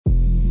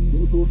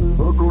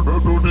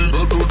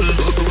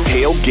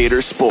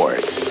Tailgater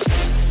Sports.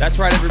 That's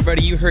right,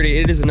 everybody. You heard it.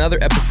 It is another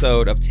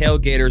episode of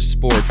Tailgater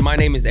Sports. My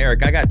name is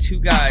Eric. I got two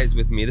guys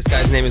with me. This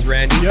guy's name is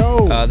Randy.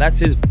 Yo. That's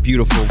his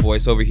beautiful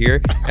voice over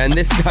here. And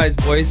this guy's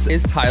voice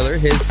is Tyler.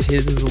 His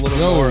is a little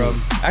more...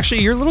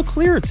 actually, you're a little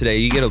clearer today.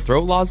 You get a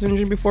throat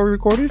lozenge before we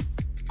recorded?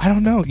 I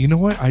don't know. You know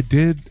what? I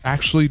did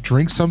actually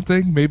drink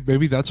something.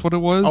 Maybe that's what it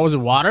was. Oh, was it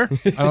water?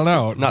 I don't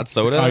know. Not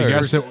soda?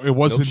 Yes, it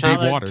was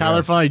indeed water. Tyler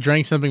yes. finally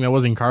drank something that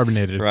wasn't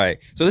carbonated. Right.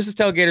 So this is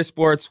Tailgater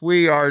Sports.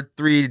 We are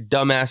three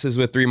dumbasses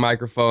with three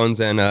microphones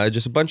and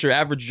just a bunch of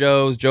average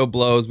Joes, Joe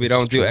Blows. We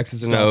don't do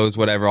X's and O's,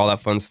 whatever, all that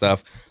fun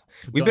stuff.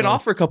 We've been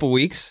off for a couple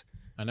weeks.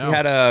 I know. We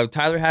had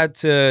Tyler had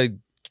to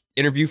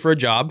interview for a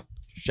job.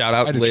 Shout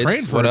out I had to Lids.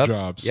 train for What a up?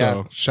 job.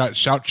 Yeah. So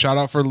shout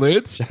out for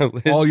Lids. Shout out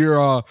Lids.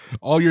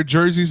 All your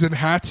jerseys and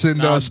hats and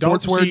Don't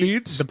sportswear see-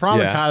 needs. The problem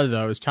with Yeah. Tyler,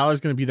 though, is Tyler's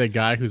going to be that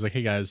guy who's like,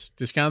 hey, guys,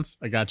 discounts?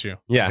 I got you.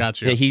 Yeah. I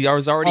got you. Yeah, he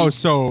was already...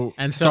 So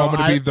And so so I'm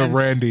going to be the and-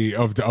 Randy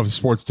of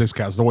sports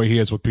discounts, the way he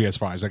is with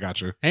PS5s. I got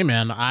you. Hey,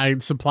 man, I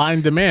supply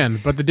and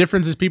demand. But the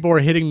difference is people are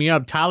hitting me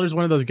up. Tyler's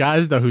one of those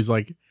guys, though, who's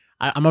like,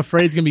 I'm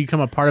afraid it's going to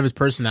become a part of his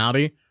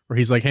personality where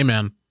he's like, hey,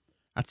 man,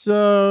 that's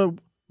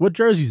what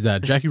jersey is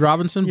that? Jackie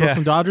Robinson,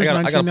 Brooklyn Dodgers,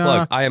 I got a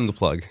plug. I am the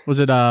plug. Was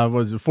it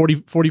 40,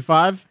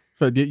 45?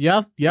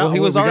 Yeah. Well,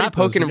 he was we already got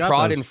those. poking We and got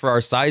prodding those. for our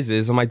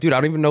sizes. I'm like, dude,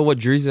 I don't even know what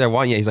jerseys I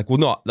want yet. He's like, well,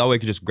 no, that way I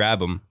could just grab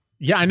them.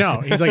 Yeah, I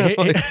know. He's like,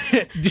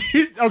 hey,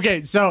 dude,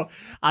 okay. So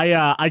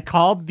I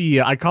called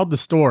the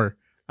store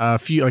a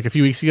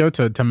few weeks ago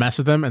to mess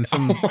with them, and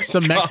some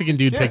Mexican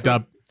dude picked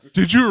up.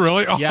 Did you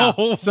really? Yeah,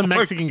 Oh, some my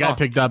Mexican guy God.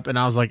 picked up, and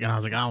I was like, I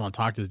don't want to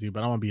talk to this dude,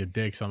 but I don't want to be a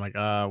dick. So I'm like,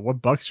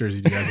 what Bucks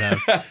jersey do you guys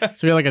have?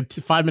 So we had like a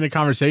 5-minute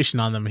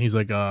conversation on them, and he's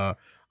like,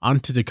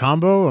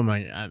 Antetokounmpo. I'm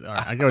like, all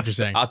right, I get what you're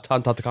saying.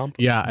 Antetokounmpo.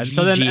 Yeah, and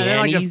so then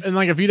and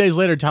like a few days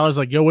later, Tyler's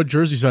like, "Yo, what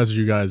jersey size are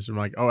you guys?" I'm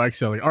like, "Oh,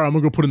 XL." Like, all right, I'm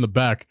gonna go put it in the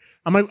back.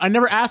 I'm like, I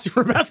never asked you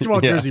for a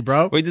basketball Yeah. jersey,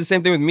 bro. Well, he did the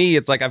same thing with me.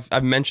 It's like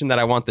I've mentioned that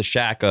I want the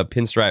Shaq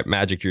pinstripe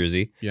Magic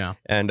jersey. Yeah,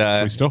 And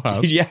We still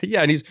have. yeah.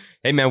 And he's,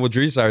 hey man, what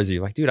jersey size are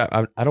you? Like, dude,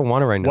 I don't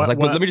want it right now. I was like,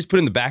 but let me just put it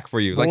in the back for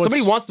you. Well, Like,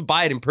 somebody what's- wants to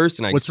buy it in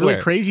person. I what's swear.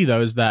 really crazy though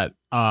is that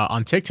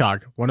on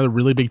TikTok, one of the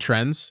really big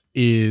trends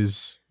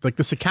is like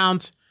this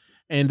account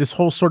and this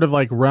whole sort of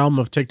like realm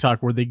of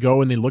TikTok where they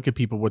go and they look at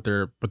people with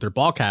their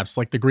ball caps,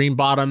 like the green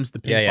bottoms, the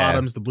pink Yeah.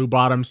 bottoms, the blue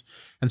bottoms.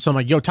 And so I'm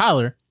like, yo,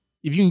 Tyler,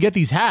 if you can get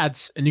these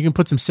hats and you can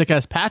put some sick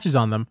ass patches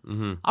on them,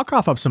 Mhm. I'll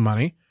cough up some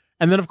money.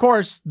 And then of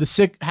course the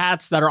sick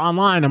hats that are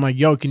online, I'm like,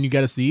 yo, can you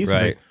get us these? He's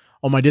Right. like,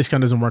 oh, my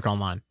discount doesn't work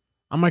online.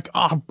 I'm like,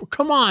 oh,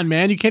 come on,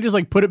 man. You can't just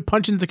like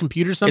punch into the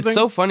computer or something. It's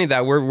so funny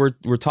that we're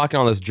talking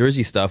all this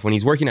jersey stuff when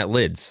he's working at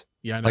Lids,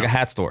 yeah, I know. like a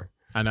hat store.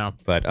 I know.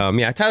 But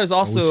yeah, Tyler's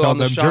also sell on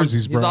the them Sean.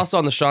 jerseys, He's bro. also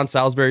on the Sean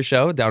Salisbury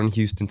show down in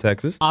Houston,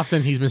 Texas.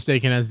 Often he's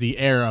mistaken as the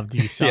heir of the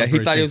Yeah, he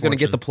Salisbury thought he was State going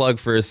to get the Fortune. plug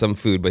for some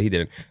food, but he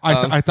didn't.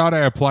 I thought I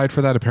applied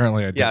for that.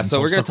 Apparently, I didn't. Yeah,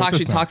 so we're going to stuck with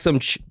this now. talk some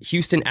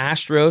Houston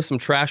Astros, some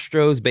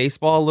Trastros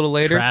baseball a little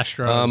later.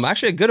 Trastros.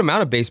 Actually, a good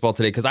amount of baseball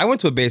today because I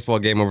went to a baseball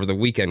game over the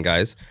weekend,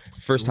 guys.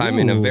 First time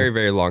in a Ooh. very,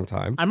 very long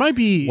time. I might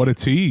be. What a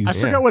tease! I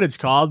forgot what it's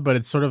called, but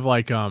it's sort of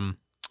like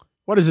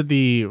what is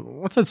it?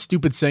 What's that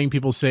stupid saying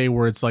people say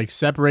where it's like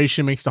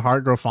separation makes the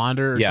heart grow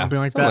fonder or something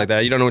like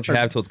that? You don't know what you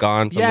have till it's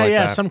gone. Something Yeah, like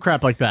yeah, that. some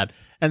crap like that.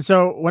 And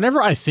so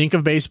whenever I think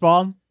of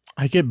baseball,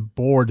 I get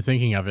bored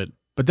thinking of it.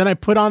 But then I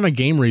put on a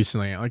game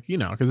recently, like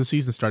because the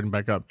season's starting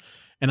back up,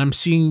 and I'm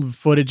seeing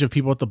footage of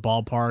people at the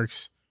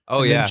ballparks.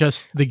 Oh and then yeah,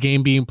 just the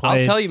game being played.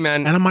 I'll tell you,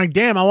 man. And I'm like,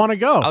 damn, I want to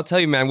go. I'll tell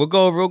you, man. We'll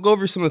go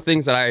over some of the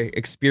things that I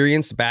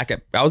experienced back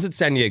at. I was at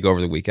San Diego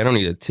over the weekend. I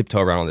don't need to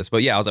tiptoe around on this,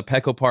 but yeah, I was at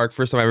Petco Park.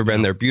 First time I've ever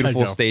been there.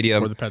 Beautiful Petco,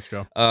 stadium. where the pets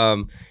go.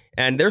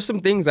 And there's some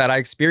things that I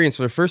experienced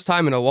for the first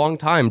time in a long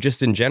time,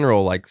 just in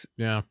general, like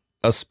Yeah.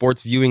 a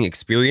sports viewing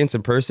experience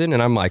in person.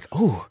 And I'm like,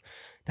 oh,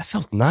 that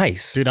felt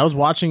nice. Dude, I was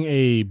watching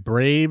a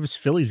Braves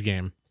Phillies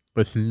game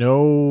with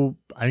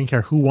I didn't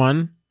care who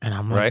won. And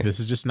I'm like, Right.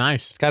 this is just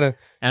nice. Kind of.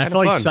 And I kinda feel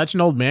like fun. such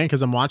an old man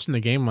because I'm watching the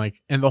game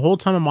and the whole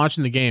time I'm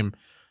watching the game,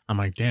 I'm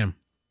like, damn,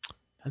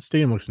 that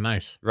stadium looks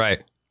nice. Right.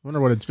 I wonder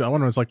what it's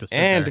like to sit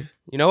And there.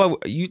 you know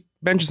what? You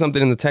mentioned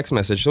something in the text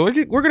message. So we're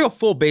going to go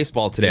full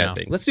baseball today, Yeah. I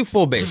think. Let's do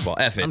full baseball.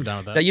 F it. I'm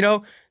down with that.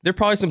 There are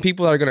probably some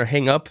people that are going to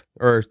hang up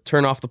or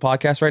turn off the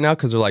podcast right now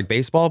because they're like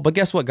baseball. But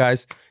guess what,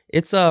 guys?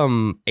 It's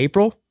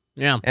April.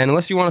 Yeah. And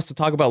unless you want us to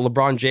talk about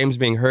LeBron James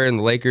being hurt and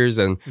the Lakers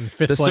and In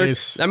fifth the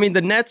place. I mean,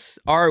 the Nets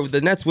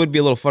would be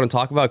a little fun to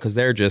talk about because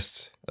they're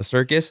just a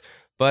circus.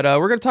 But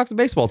we're going to talk to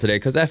baseball today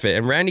because F it.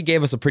 And Randy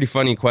gave us a pretty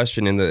funny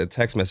question in the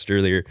text message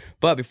earlier.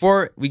 But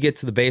before we get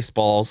to the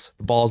baseballs,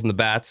 the balls and the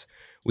bats,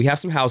 we have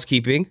some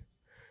housekeeping.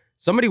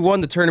 Somebody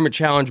won the tournament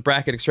challenge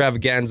bracket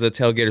extravaganza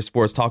Tailgater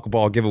Sports Taco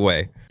Ball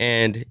giveaway.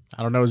 And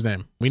I don't know his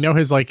name. We know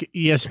his like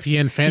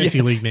ESPN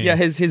fantasy league name. yeah,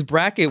 his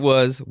bracket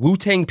was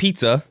Wu-Tang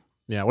Pizza.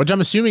 Yeah, which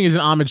I'm assuming is an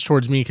homage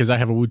towards me because I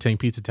have a Wu-Tang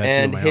pizza tattoo on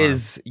And my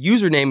his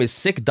username is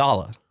Sick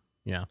Dollar. arm.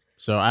 Yeah.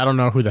 So I don't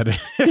know who that is.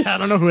 I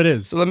don't know who it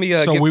is. So let me.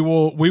 So we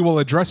will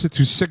address it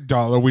to Sick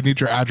Dollar. We need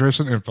your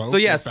address and info. So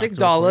yeah, Get back Sick to us,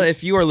 Dollar, please.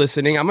 if you are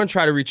listening, I'm gonna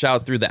try to reach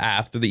out through the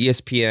app, through the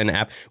ESPN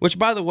app. Which,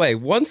 by the way,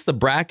 once the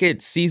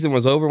bracket season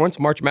was over, once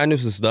March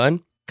Madness was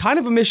done, kind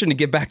of a mission to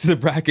get back to the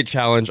bracket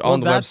challenge on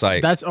the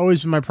website. That's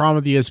always been my problem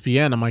with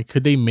ESPN. I'm like,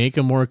 could they make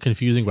a more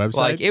confusing website?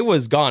 Like it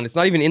was gone. It's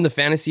not even in the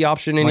fantasy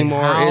option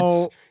anymore.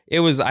 how- It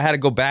was. I had to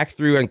go back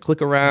through and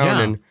click around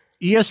Yeah. and.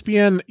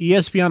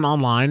 ESPN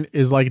online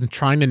is like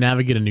trying to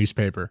navigate a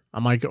newspaper.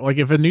 I'm like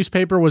if a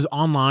newspaper was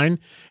online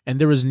and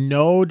there was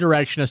no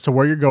direction as to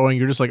where you're going,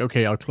 you're just like,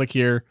 okay, I'll click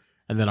here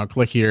and then I'll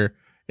click here.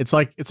 It's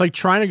like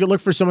trying to go look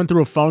for someone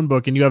through a phone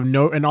book and you have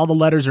and all the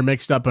letters are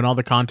mixed up and all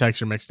the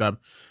contexts are mixed up.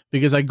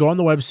 Because I go on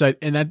the website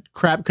and that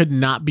crap could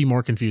not be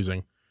more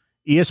confusing.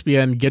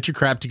 ESPN, get your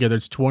crap together.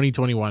 It's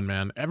 2021,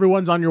 man.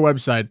 Everyone's on your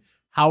website.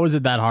 How is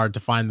it that hard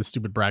to find the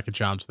stupid bracket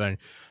challenge thing?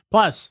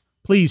 Plus,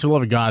 please, for the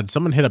love of God,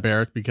 someone hit up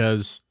Eric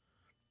because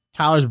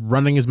Tyler's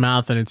running his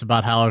mouth and it's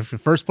about how if the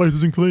first place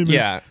doesn't claim it,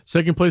 Yeah.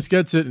 second place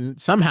gets it. And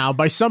somehow,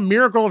 by some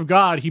miracle of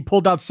God, he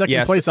pulled out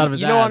second place out of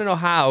his you ass. don't want to know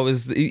how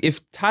is if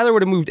Tyler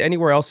would have moved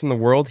anywhere else in the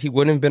world, he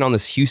wouldn't have been on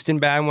this Houston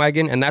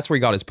bandwagon, and that's where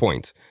he got his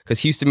points because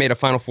Houston made a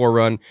Final Four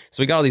run,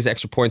 so he got all these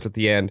extra points at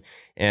the end,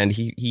 and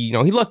he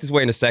lucked his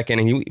way into second,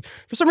 and he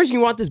for some reason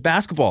you want this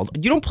basketball.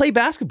 You don't play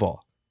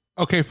basketball.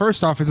 Okay,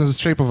 first off, it's in the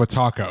shape of a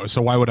taco,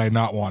 so why would I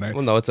not want it?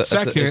 Well, no, it's a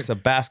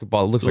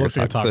babasketball. It looks like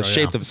a taco. It's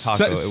shaped of a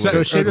taco. Se- So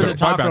se- shaped as a My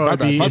taco, bad, my it'd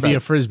be, bad, it'd my be bad. a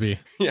frisbee.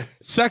 Yeah.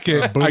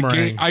 Second,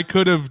 Boomerang. I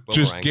could have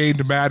just Boomerang.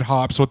 gained mad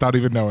hops without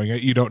even knowing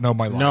it. You don't know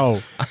my life.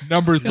 No,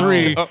 Number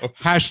three, No.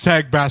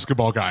 hashtag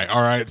basketball guy.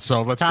 All right,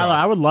 so let's Tyler, go.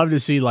 I would love to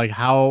see like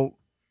how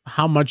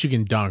much you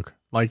can dunk.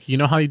 Like you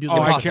know how you do. Oh,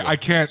 I Impossible.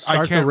 can't start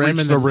reach the rim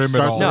and the then rim at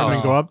start all. the rim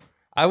and go up.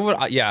 I would.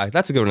 Yeah,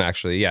 that's a good one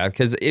actually. Yeah,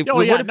 because it Oh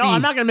would yeah, it no, be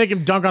I'm not gonna make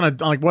him dunk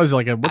on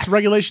what's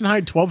regulation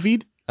height? 12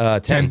 feet?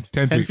 10. 10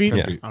 10 feet. feet? 10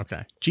 Yeah. feet.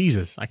 Okay,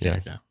 Jesus, I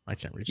can't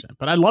reach that.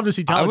 But I'd love to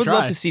see Tyler I would try.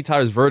 love to see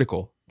Tyler's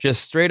vertical.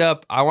 Just straight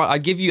up. I'll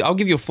give you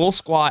a full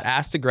squat,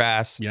 ass to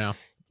grass, Yeah,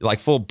 like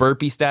full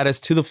burpee status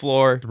to the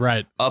floor,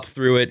 right. up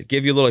through it,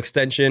 give you a little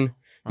extension,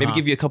 maybe Uh-huh.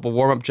 give you a couple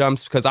warm up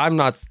jumps because I'm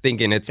not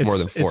thinking it's more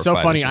than 4 It's or so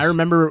 5 funny. inches. I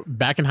remember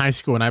back in high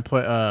school when I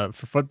play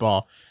for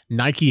football,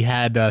 Nike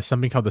had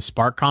something called the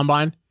Spark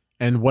Combine.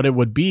 And what it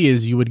would be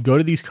is you would go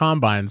to these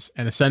combines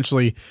and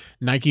essentially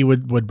Nike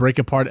would break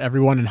apart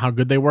everyone and how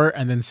good they were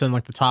and then send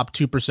like the top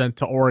 2%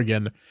 to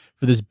Oregon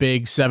for this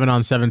big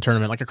 7-on-7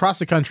 tournament, like across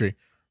the country.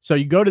 So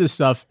you go to this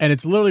stuff and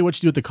it's literally what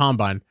you do at the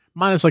combine,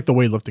 minus like the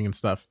weightlifting and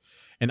stuff.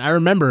 And I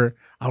remember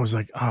I was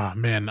like, oh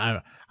man,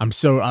 I'm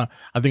so I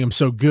think I'm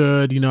so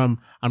good,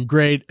 I'm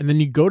great. And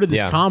then you go to this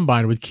Yeah.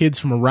 combine with kids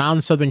from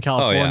around Southern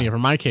California, for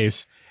my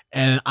case,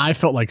 and I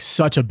felt like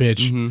such a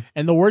bitch. Mhm.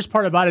 And the worst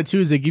part about it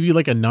too is they give you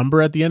like a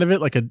number at the end of it,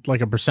 like a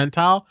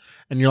percentile,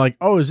 and you're like,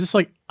 oh, is this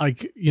like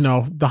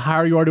the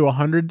higher you are to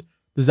 100,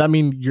 does that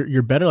mean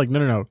you're better? Like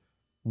no.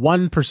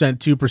 1%,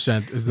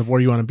 2% is where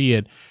you want to be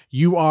at.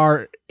 You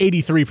are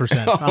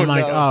 83%. Oh, I'm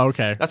like, no. oh,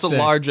 okay. That's sick. a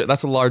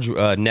large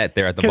net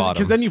there at the bottom.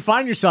 Because then you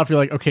find yourself, you're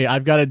like, okay,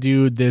 I've got to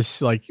do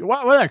this. Like,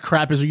 what that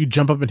crap is where you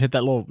jump up and hit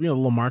that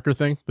little marker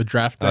thing, the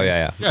draft thing. Oh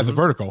yeah. Yeah, the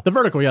vertical. The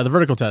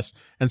vertical test.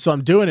 And so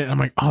I'm doing it. And I'm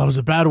like, oh, that was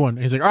a bad one. And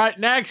he's like, all right,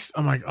 next.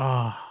 I'm like,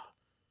 oh.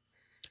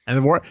 And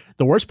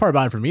the worst part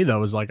about it for me though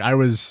was like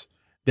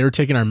they were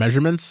taking our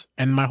measurements,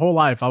 and my whole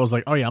life I was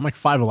like, oh yeah, I'm like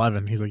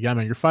 5'11". He's like, yeah,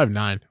 man, you're 5'9".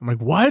 I'm like,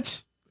 what?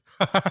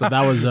 So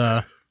that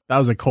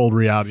was a cold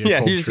reality. Yeah,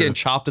 cold you're just getting truth.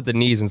 chopped at the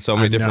knees in so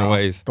many I different know,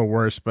 ways. The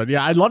worst. But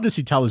yeah, I'd love to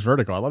see Tyler's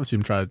vertical. I'd love to see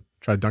him try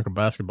to dunk a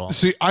basketball.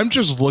 See, I'm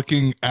just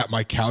looking at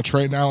my couch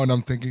right now, and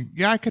I'm thinking,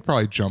 yeah, I could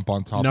probably jump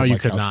on top. No, of you my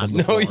could couch not. from the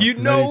No, floor. you you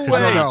no could way.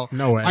 I don't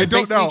know. No way. I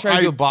don't Basically, know. you try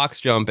to do a box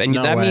jump, and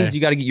No that way. means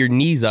you got to get your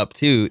knees up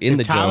too in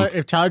the jump.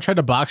 If Tyler tried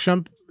to box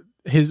jump,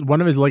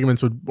 one of his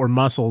ligaments or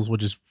muscles would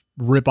just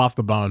rip off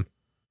the bone.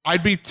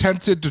 I'd be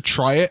tempted to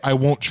try it. I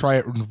won't try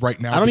it right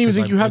now. I don't even because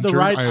think I'm you have the injured.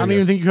 right. I don't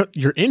even think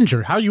you're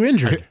injured. How are you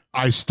injured?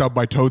 I stubbed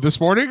my toe this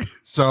morning,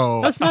 so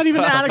That's not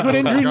even an adequate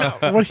injury.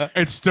 What?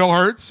 it still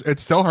hurts. It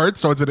still hurts,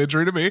 so it's an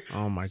injury to me.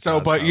 Oh my god. So,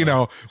 but with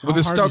How a hard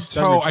you stubbed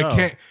stub toe, your I toe?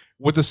 can't.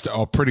 With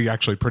the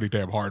pretty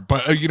damn hard.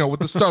 But with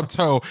the stubbed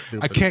toe, I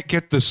Stupid. can't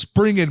get the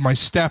spring in my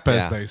step, as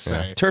Yeah, they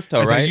say. yeah. Turf toe,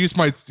 As I right? use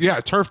my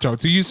turf toe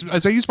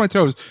as I use my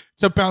toes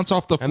to bounce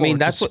off the I floor. mean, to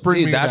that's what spring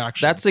dude, me into that's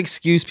action. that's the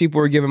excuse people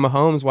were giving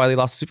Mahomes why they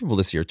lost the Super Bowl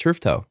this year. Turf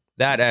toe.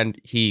 That and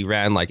he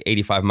ran like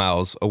 85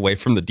 miles away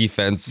from the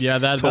defense. Yeah,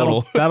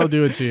 total. that'll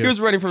do it to He you.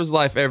 was running for his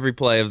life every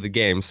play of the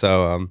game.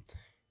 So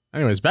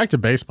Anyways, back to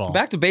baseball.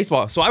 back to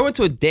baseball. So I went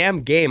to a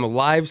damn game, a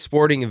live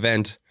sporting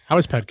event How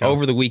was Petco?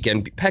 over the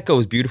weekend. Petco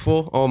is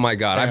beautiful. Oh my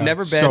god, I've Yeah,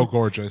 never been. so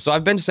gorgeous. So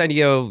I've been to San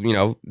Diego,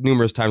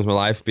 numerous times in my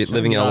life. But San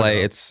living in LA,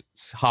 Diego. it's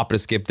hop and a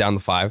skip down the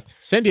 5.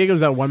 San Diego's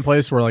that one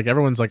place where like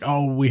everyone's like,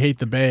 oh, we hate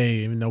the Bay,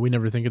 even though we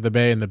never think of the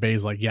Bay, and the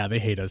Bay's like, yeah, they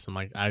hate us. I'm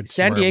like,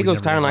 San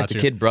Diego's kind of like the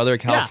kid brother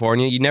of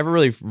California. You never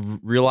really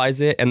realize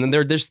it, and then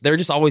they're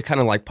just always kind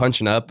of like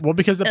punching up. Well,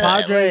 because the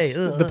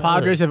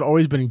Padres have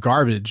always been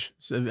garbage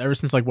ever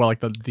since like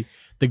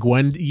the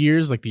Gwen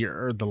years, like the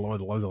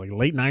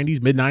late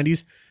 '90s, mid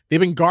 '90s. they've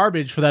been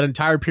garbage for that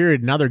entire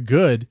period. Now they're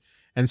good.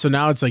 And so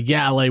now it's like,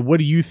 yeah, LA, what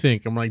do you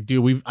think? I'm like,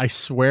 dude, I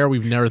swear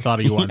we've never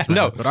thought of you once. Man.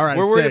 No, but all right,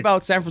 we're worried sick.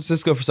 about San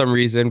Francisco for some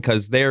reason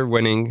because they're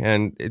winning,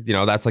 and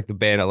that's like the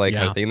ban LA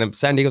kind of thing. And then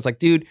San Diego's like,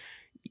 dude,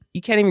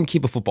 you can't even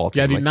keep a football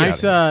team. Yeah, dude,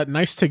 like,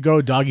 nice to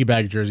go doggy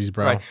bag jerseys,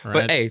 bro. Right.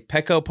 But hey,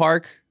 Petco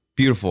Park,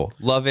 beautiful,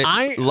 love it.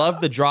 I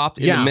love the drop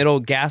in the middle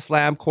gas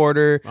lamp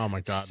quarter. Oh my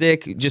god,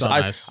 sick. Just so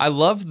nice. I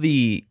love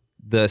the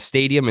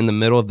stadium in the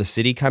middle of the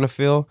city kind of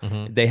feel.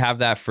 Mm-hmm. They have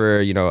that for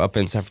up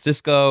in San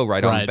Francisco,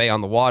 right on the bay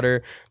on the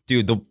water,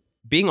 dude.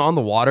 Being on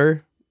the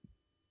water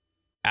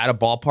at a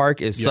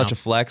ballpark is such a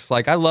flex.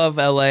 Like, I love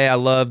LA. I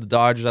love the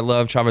Dodgers. I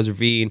love Chavez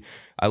Ravine.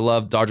 I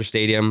love Dodger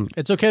Stadium.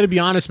 It's okay to be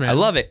honest, man. I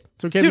love it.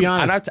 It's okay to be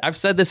honest. And I've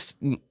said this,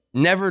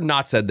 never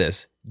not said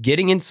this.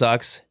 Getting in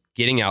sucks.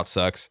 Getting out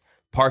sucks.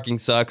 Parking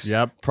sucks.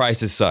 Yep.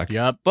 Prices suck.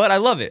 Yep. But I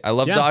love it. I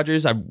love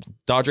Dodgers. I'm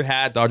Dodger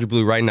hat, Dodger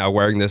blue right now,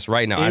 wearing this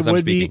right now as I'm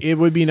speaking. It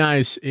would be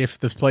nice if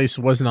the place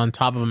wasn't on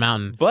top of a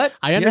mountain. But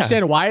I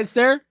understand why it's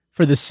there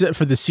for the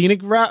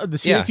scenic route, the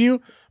scenic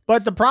view.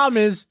 But the problem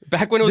is,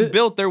 back when it was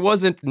built, there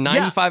wasn't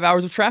 95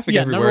 hours of traffic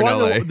everywhere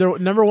in LA.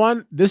 Number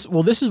one, this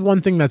is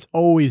one thing that's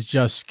always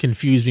just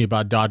confused me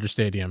about Dodger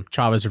Stadium,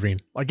 Chavez Ravine.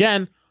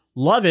 Again,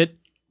 love it.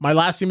 My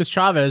last name is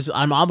Chavez.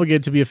 I'm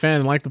obligated to be a fan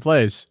and like the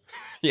place.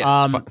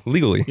 Yeah,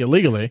 legally. Yeah,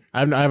 legally.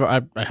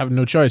 I have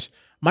no choice.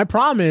 My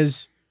problem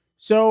is,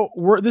 so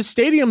the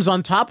stadium's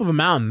on top of a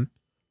mountain,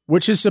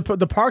 which is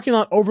the parking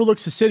lot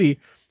overlooks the city,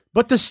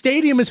 but the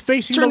stadium is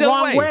facing the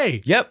wrong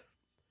way. Yep.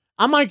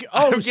 I'm like,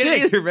 oh,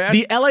 sick. Either, man.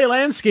 The LA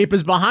landscape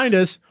is behind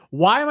us.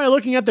 Why am I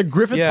looking at the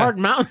Griffith Park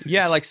Mountains?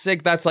 Yeah, like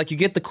sick. That's like you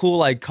get the cool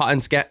like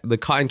cotton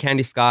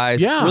candy skies.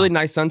 Yeah. Really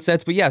nice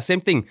sunsets. But yeah, same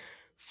thing.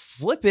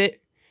 Flip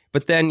it.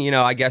 But then,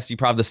 I guess you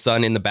probably have the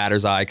sun in the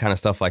batter's eye, kind of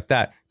stuff like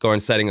that, going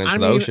setting into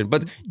the ocean.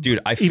 But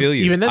dude, I feel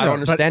you. Even then, I don't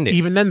understand it.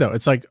 Even then, though,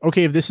 it's like,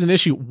 okay, if this is an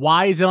issue,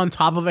 why is it on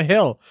top of a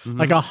hill?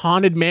 Like a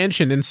haunted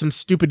mansion in some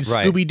stupid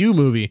Scooby-Doo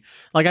movie.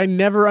 Like, I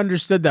never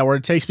understood that, where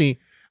it takes me,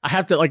 I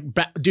have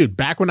to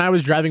back when I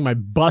was driving my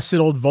busted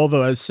old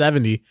Volvo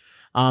S70,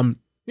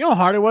 you know how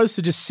hard it was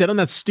to just sit on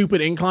that stupid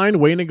incline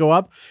waiting to go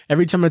up?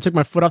 Every time I took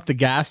my foot off the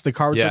gas, the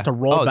car would start to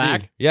roll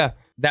back. Dude. Yeah.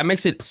 That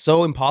makes it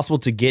so impossible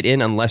to get in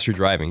unless you're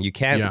driving. You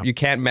can't you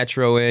can't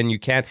metro in. You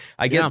can't.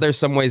 I get there's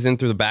some ways in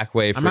through the back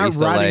way for I'm not East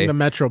LA. riding the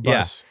metro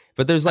bus. Yeah.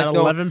 But there's like at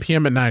 11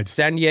 p.m. at night.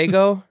 San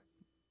Diego,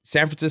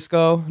 San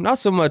Francisco, not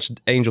so much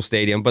Angel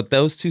Stadium, but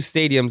those two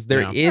stadiums,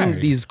 they're in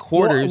these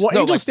quarters. Well,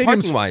 Angel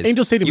Stadium's parking-wise.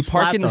 Angel Stadium's you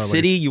park flat, in the though,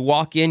 city, you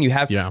walk in, you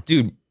have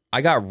dude,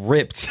 I got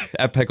ripped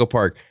at Petco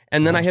Park.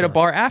 And then I hit a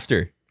bar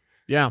after.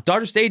 Yeah.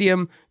 Dodger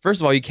Stadium, first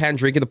of all, you can't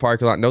drink in the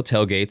parking lot, no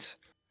tailgates.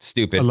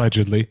 Stupid.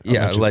 Allegedly.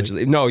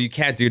 Allegedly. No, you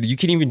can't, dude. You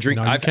can't even drink.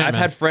 No, I've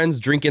had friends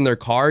drink in their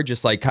car,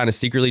 just like kind of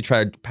secretly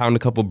try to pound a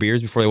couple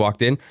beers before they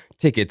walked in.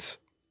 Tickets.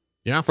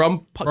 Yeah.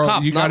 From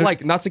cops,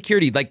 not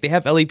security. Like they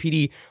have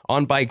LAPD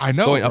on bikes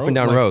going up and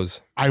down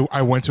rows.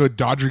 I went to a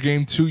Dodger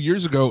game 2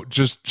 years ago,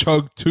 just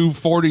chugged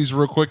 240s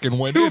real quick and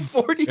went in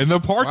the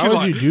parking lot.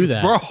 Why would you do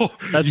that? Bro,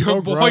 that's so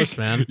gross,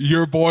 man.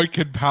 Your boy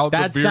can pound the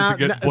beers and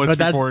get blitzed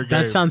before a game.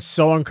 That sounds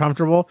so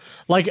uncomfortable.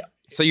 Like,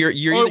 so you're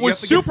it was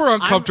super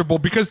uncomfortable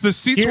because the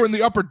seats were in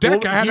the upper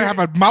deck. I had to have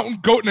a mountain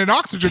goat and an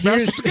oxygen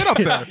mask to get up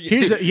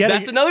there.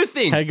 That's another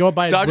thing. I go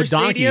by Dodger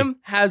Donkey. Stadium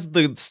has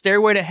the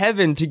stairway to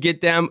heaven to get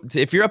down.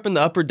 If you're up in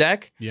the upper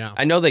deck,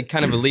 I know they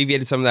kind of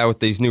alleviated some of that with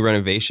these new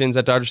renovations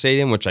at Dodger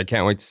Stadium, which I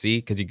can't wait to see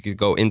because you could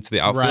go into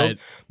the outfield. Right.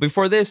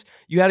 Before this,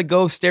 you had to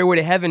go stairway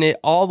to heaven it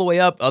all the way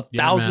up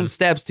 1,000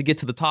 steps to get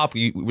to the top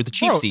with the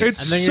cheap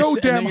seats. It's so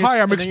damn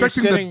high. I'm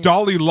expecting the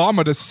Dalai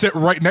Lama to sit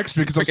right next to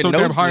me because I'm so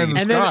damn high in the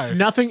sky. Then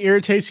nothing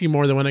irritates you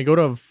more than when I go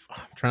to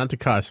try not to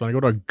cuss. When I go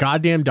to a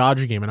goddamn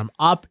Dodger game and I'm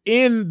up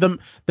in the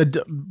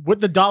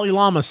with the Dalai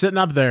Lama sitting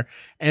up there,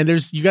 and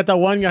you got that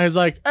one guy who's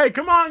like, "Hey,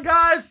 come on,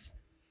 guys,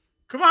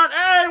 come on,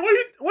 hey,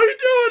 what are you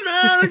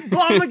doing, man?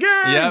 Blowing the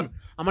game." Yep.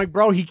 I'm like,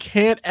 bro, he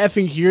can't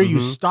effing hear you.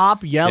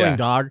 Stop yelling,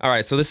 dog. All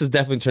right, so this is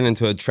definitely turned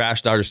into a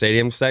trash Dodger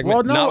Stadium segment.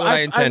 Well, no, not what I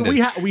intended.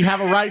 We have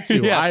a right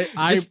to.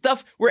 Just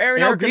stuff. We're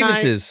airing out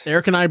grievances.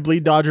 Eric and I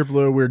bleed Dodger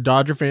blue. We're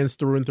Dodger fans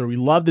through and through. We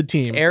love the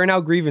team. Airing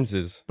out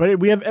grievances. But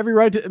we have every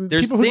right to.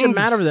 There's people who get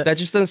mad over that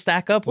just doesn't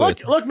stack up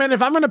with. Look, man,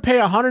 if I'm going to pay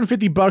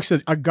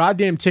 $150 a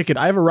goddamn ticket,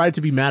 I have a right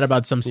to be mad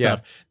about some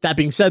stuff. That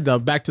being said, though,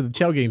 back to the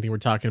tailgating thing we're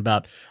talking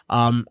about.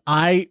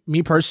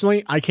 Me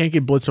personally, I can't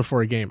get blitzed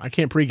before a game. I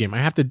can't pregame. I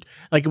have to,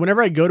 like,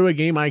 whenever I go to a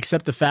game, I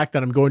accept the fact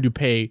that I'm going to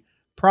pay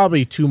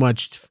probably too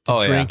much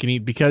to drink and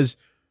eat, because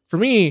for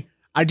me,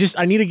 I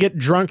need to get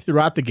drunk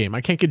throughout the game.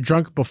 I can't get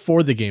drunk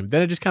before the game.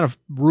 Then it just kind of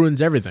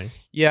ruins everything.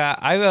 Yeah,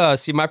 I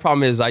see. My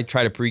problem is I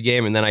try to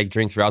pregame and then I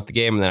drink throughout the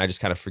game and then I just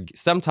kind of forget.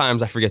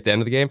 Sometimes I forget the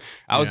end of the game.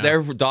 I was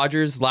there for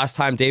Dodgers last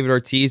time David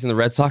Ortiz and the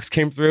Red Sox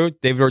came through.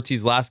 David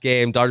Ortiz last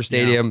game, Dodger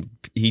Stadium,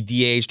 he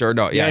DH'd or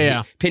no,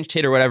 he pinch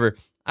hit or whatever.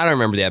 I don't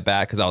remember that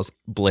bat because I was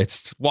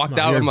blitzed. Walked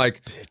out. I'm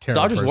like,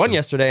 Dodgers won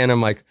yesterday, and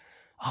I'm like,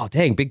 oh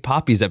dang, Big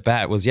Poppy's at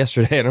bat was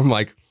yesterday, and I'm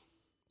like,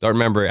 don't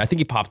remember. I think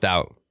he popped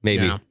out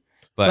maybe. Yeah.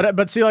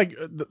 But see, like,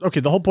 okay,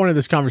 the whole point of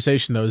this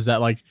conversation though is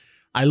that, like,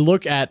 I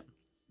look at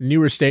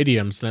newer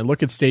stadiums and I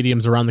look at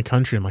stadiums around the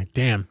country, I'm like,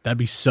 damn, that'd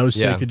be so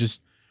sick Yeah. to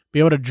just be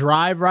able to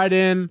drive right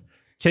in,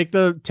 take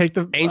the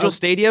Angel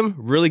Stadium,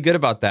 really good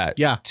about that.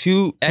 Yeah.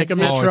 Two Take a exits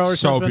metro or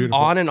it's so something. beautiful.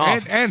 on and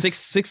off. And-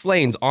 Six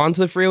lanes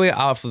onto the freeway,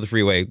 off of the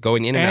freeway,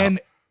 going in and out. And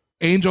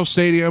Angel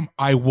Stadium,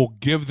 I will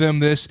give them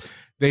this.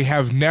 They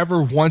have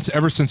never once,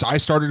 ever since I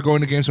started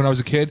going to games when I was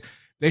a kid,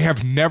 they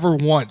have never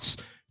once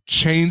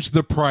changed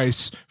the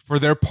price for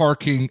their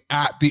parking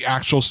at the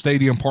actual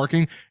stadium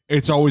parking.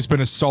 It's always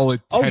been a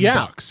solid $10.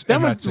 Then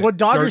and with, that's it. with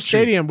Dodger Dirt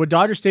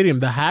cheap. Stadium,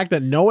 the hack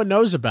that no one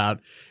knows about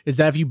is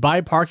that if you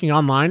buy parking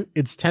online,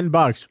 it's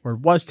 $10 or it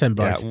was $10.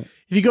 Yeah.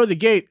 If you go to the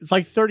gate, it's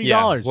like $30.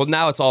 Yeah. Well,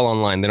 now it's all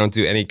online. They don't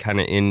do any kind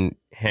of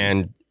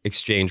in-hand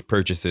exchange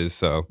purchases,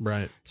 so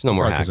right. there's no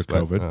more Because hacks. of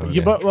COVID. but,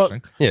 Yeah, but well,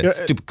 Interesting. yeah, Yeah,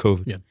 stupid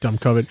COVID. yeah, dumb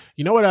COVID.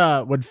 You know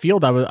what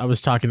field I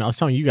was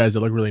telling you guys that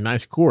look really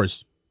nice?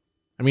 Coors.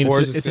 I mean,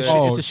 Coors it's, is it's, a, good.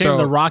 sh- it's a shame so-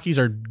 the Rockies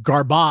are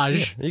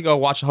garbage. You go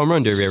watch a home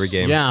run derby every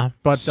game. Yeah,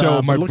 but So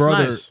but my it looks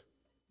brother- nice.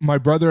 My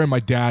brother and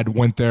my dad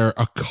went there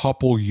a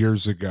couple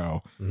years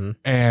ago, Mhm.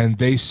 and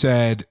they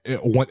said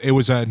it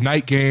was a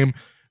night game.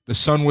 The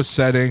sun was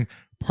setting,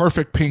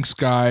 perfect pink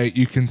sky.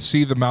 You can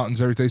see the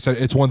mountains, everything. They said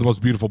it's one of the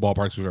most beautiful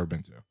ballparks we've ever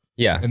been to.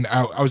 Yeah. And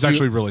I was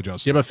actually really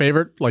jealous. Do you have a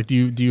favorite? Like, do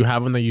you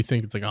have one that you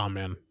think it's like, oh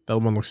man, that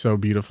one looks so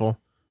beautiful?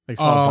 Like, as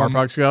far as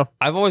ballparks go,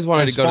 I've always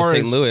wanted As to go to far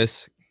St. as-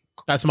 Louis.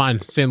 that's mine.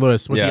 St.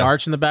 Louis with the Yeah.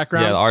 arch in the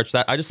background. Yeah, the arch.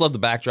 That I just love the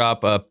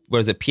backdrop. What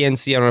is it?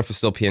 PNC. I don't know if it's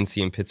still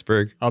PNC in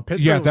Pittsburgh. Oh,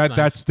 Pittsburgh. Yeah, looks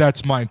nice.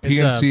 that's mine. It's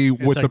PNC a-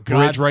 it's with a the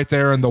bridge god- right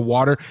there and the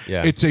water.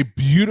 Yeah. It's a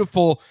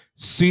beautiful,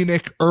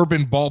 scenic,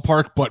 urban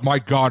ballpark. But my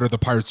God, are the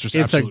Pirates just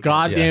It's a absolutely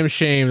goddamn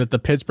shame that the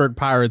Pittsburgh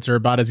Pirates are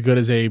about as good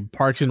as a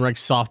Parks and Rec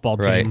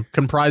softball team, Right.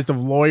 comprised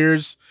of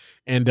lawyers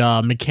and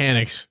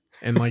mechanics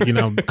and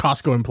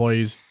Costco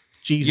employees.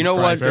 Jesus, You know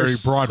what? Christ, they're very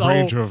broad so-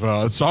 range of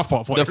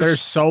softball players. They're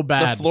so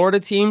bad. The Florida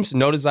teams,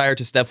 no desire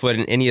to step foot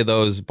in any of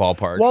those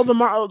ballparks. Well, the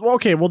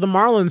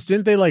Marlins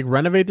didn't they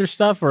renovate their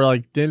stuff or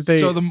didn't they?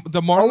 So the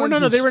Marlins. Oh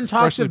no, is they were in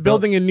talks freshly of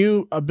building a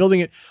new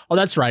building it. Oh,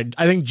 that's right.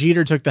 I think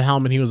Jeter took the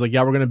helm and he was like,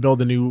 "Yeah, we're going to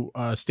build a new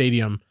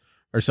stadium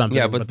or something."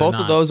 yeah, but they're both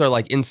of not. those are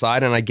like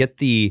inside, and I get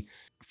the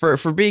for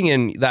being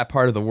in that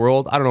part of the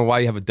world. I don't know why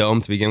you have a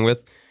dome to begin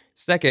with.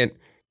 Second,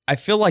 I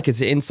feel like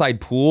it's an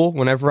inside pool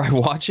whenever I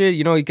watch it.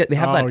 You know, they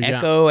have Oh, that yeah.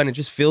 echo, and it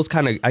just feels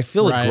kind of. I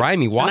feel Right.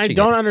 grimy watching. And I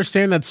don't it.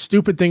 understand that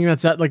stupid thing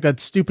that's that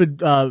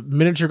stupid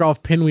miniature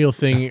golf pinwheel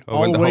thing Oh,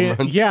 all in the the way. home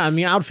runs? Yeah, in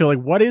the outfield.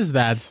 Like, what is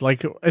that?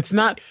 Like, it's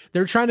not.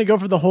 They're trying to go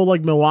for the whole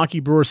Milwaukee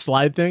Brewers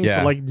slide thing.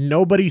 Yeah. But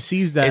nobody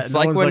sees that. It's No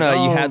like one's when you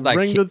 "Oh, had that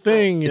ring ki- the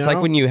thing. It's like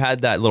when you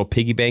had that little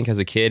piggy bank as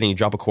a kid, and you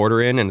drop a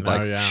quarter in, and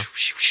Oh, yeah.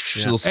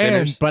 little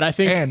spinners. But I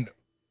think and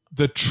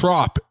the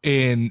Trop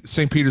in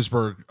St.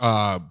 Petersburg,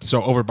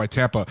 so over by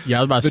Tampa. yeah, I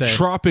was about to The say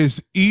Trop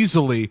is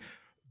easily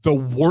the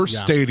worst Yeah.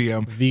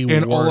 stadium The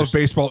in all of worst.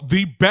 baseball.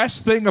 The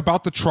best thing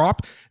about the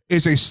Trop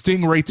is a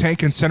Stingray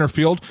tank in center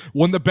field.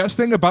 When the best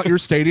thing about your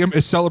stadium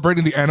is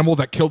celebrating the animal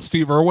that killed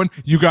Steve Irwin,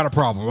 you got a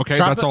problem, okay?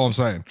 That's all I'm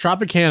saying.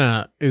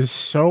 Tropicana is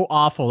so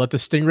awful that the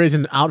Stingrays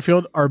in the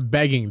outfield are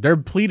begging. They're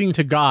pleading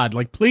to God,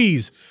 like,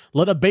 please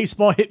let a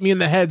baseball hit me in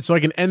the head so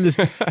I can end this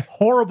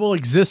horrible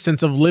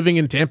existence of living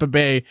in Tampa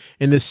Bay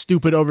in this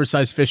stupid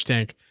oversized fish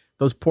tank.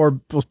 Those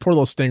poor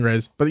little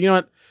Stingrays. But you know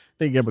what?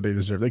 They get what they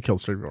deserve. They killed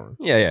Steve Irwin.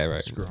 Yeah,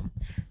 right. Screw 'em.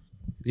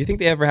 Do you think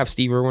they ever have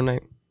Steve Irwin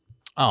night?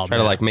 Oh, Try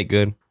to make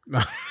good.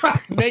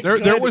 make There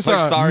good. was Like,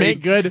 a sorry.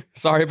 Make good.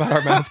 Sorry about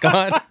our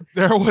mascot.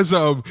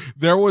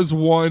 there was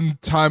one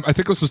time, I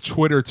think this was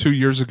Twitter 2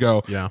 years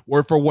ago, Yeah.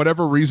 where for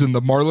whatever reason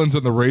the Marlins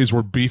and the Rays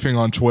were beefing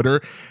on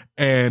Twitter,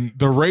 and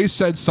the Rays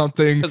said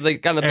something. Because they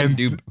got nothing And-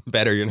 to do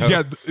better, you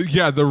know?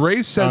 Yeah, the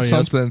Rays said Oh, yeah, it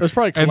was- something, it was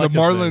probably and the collective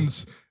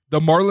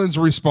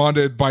Marlins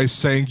responded by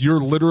saying, "You're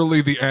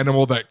literally the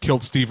animal that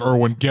killed Steve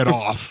Irwin. Get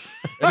off!"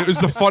 And it was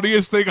the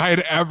funniest thing I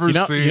had ever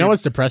seen. You know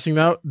what's depressing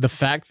though? The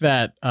fact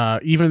that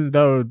even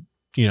though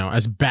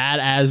as bad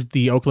as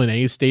the Oakland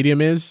A's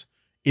stadium is,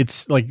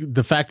 it's like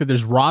the fact that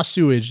there's raw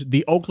sewage.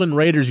 The Oakland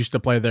Raiders used to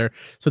play there,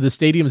 so the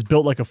stadium's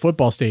built like a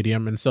football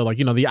stadium, and so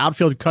the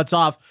outfield cuts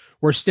off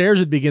where stairs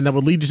would begin that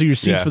would lead you to your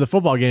seats Yeah. for the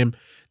football game.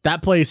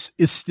 That place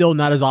is still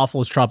not as awful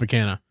as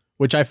Tropicana,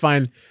 which I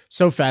find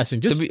so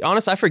fascinating. To Just be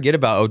honest, I forget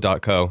about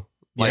O.co.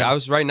 Yeah. I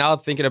was right now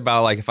thinking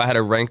about if I had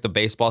to rank the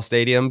baseball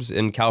stadiums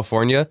in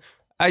California,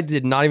 I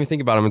did not even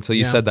think about them until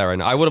you Yeah. said that right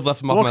now. I would have left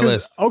them off my 'cause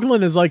list.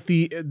 Oakland is like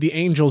the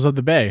Angels of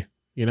the Bay,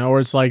 where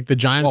it's like the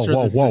Giants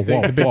are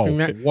the big thing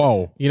there.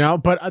 whoa.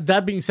 But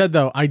that being said,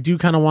 though, I do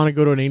kind of want to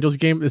go to an Angels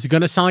game. This is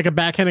going to sound like a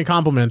backhanded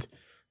compliment,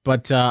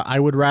 but I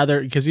would rather,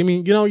 because you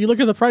look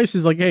at the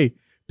prices, like, hey,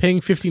 paying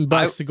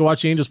 $15 to go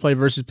watch the Angels play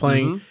versus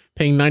paying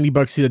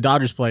 $90 to see the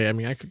Dodgers play. I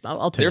mean,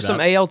 I'll take There's that.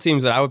 some AL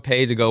teams that I would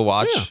pay to go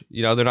watch. Yeah.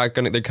 You know, they're not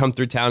gonna. They come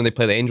through town and they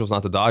play the Angels,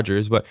 not the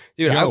Dodgers. But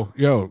dude,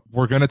 Yo,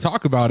 we're gonna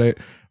talk about it,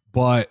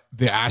 but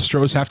the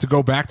Astros have to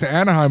go back to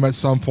Anaheim at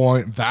some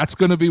point. That's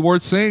gonna be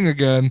worth seeing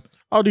again.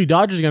 Oh, dude,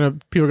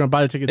 people are gonna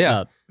buy the tickets Yeah.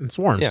 out in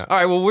swarms. yeah. All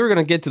right. Well, we're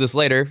gonna get to this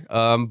later.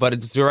 But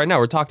it's right now.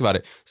 We're talking about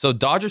it. So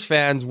Dodgers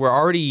fans were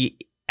already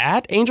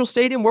at Angel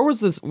Stadium? Where was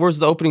this? Where's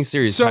the opening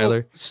series,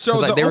 Tyler? So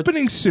 'Cause, like, the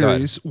opening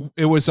series,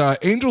 it was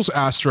Angels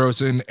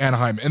Astros in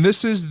Anaheim, and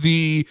this is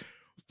the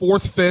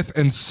 4th, 5th,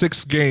 and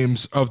 6th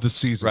games of the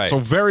season. Right. So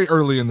very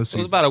early in the It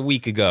season. was about a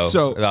week ago.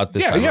 So about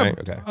this yeah, time, yeah, right?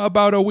 Okay.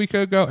 about a week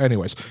ago.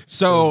 Anyways,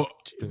 so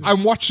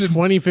I'm watching.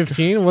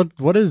 2015.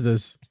 What is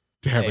this?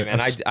 Damn Hey, it! man,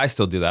 I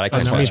still do that. I Oh,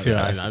 can't no, me touch too. it.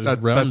 I'm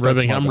that's ribbing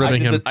my I'm bad.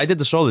 ribbing him. I did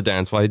the shoulder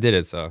dance while I did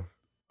it. So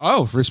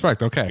Oh,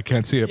 respect. Okay, I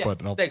can't see it,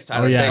 but no. thanks,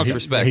 Tyler. Oh, yeah. Thanks, Okay.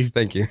 respect. He's-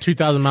 Thank you.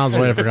 2,000 miles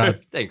away. I forgot.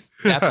 Thanks.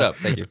 Tap it up.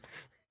 Thank you.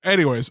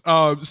 Anyways,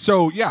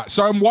 so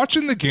I'm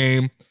watching the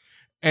game,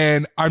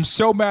 and I'm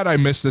so mad I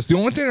missed this. The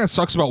only thing that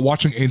sucks about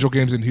watching Angel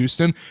games in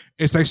Houston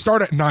is they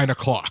start at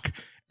 9:00,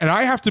 and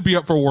I have to be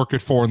up for work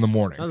at 4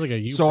 a.m. Sounds like a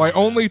you. So I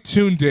only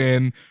tuned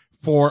in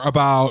for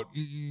about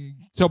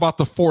till about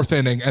the 4th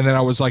inning, and then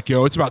I was like,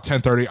 "Yo, it's about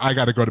 10:30. I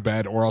got to go to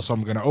bed, or else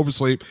I'm gonna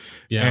oversleep,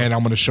 Yeah. and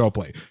I'm gonna show up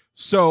late."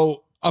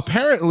 So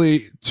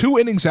apparently, 2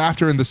 innings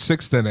after, in the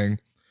 6th inning,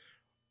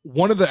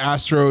 one of the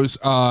Astros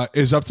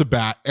is up to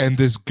bat, and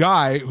this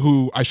guy,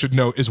 who I should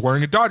note is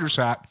wearing a Dodgers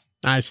hat,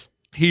 Nice.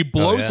 he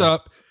blows yeah.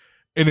 up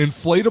an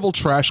inflatable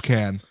trash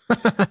can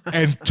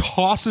and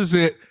tosses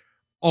it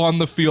on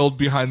the field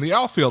behind the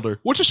outfielder,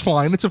 which is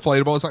fine. It's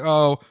inflatable. It's like,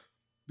 oh,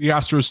 the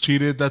Astros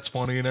cheated. That's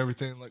funny and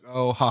everything. Like,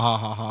 oh, ha, ha,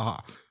 ha, ha,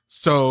 ha.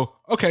 So,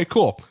 okay,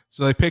 cool.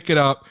 So they pick it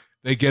up.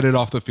 They get it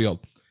off the field.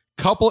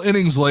 Couple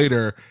innings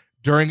later,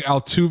 during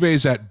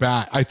Altuve's at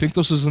bat, I think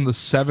this was in the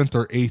 7th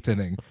or 8th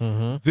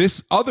inning,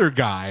 this other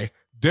guy,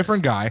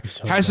 different guy,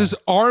 So has bad. his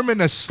arm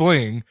in a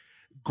sling,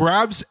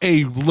 grabs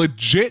a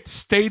legit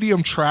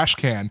stadium trash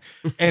can,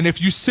 and if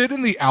you sit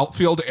in the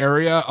outfield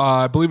area,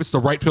 I believe it's the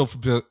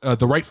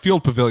right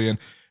field pavilion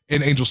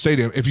in Angel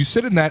Stadium. If you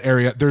sit in that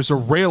area, there's a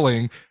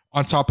railing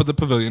on top of the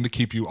pavilion to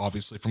keep you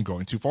obviously from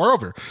going too far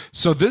over.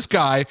 So this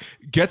guy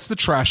gets the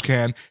trash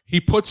can,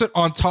 he puts it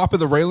on top of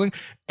the railing,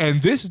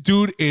 and this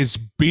dude is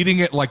beating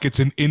it like it's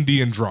an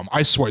Indian drum.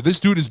 I swear,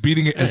 this dude is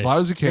beating it as Hey, loud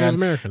as he Native can.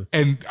 American.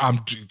 And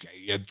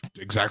yeah,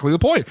 exactly the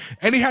point.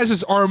 And he has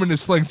his arm in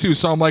his sling too.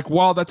 So I'm like,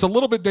 wow, that's a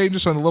little bit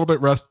dangerous and a little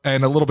bit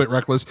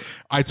reckless.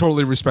 I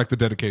totally respect the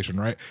dedication,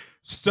 right?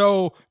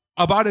 So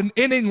about an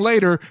inning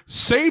later,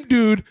 same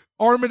dude,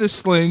 arm in his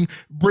sling,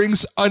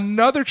 brings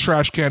another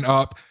trash can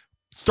up,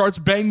 starts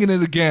banging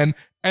it again,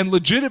 and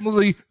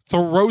legitimately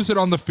throws it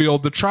on the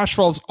field. The trash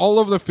falls all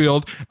over the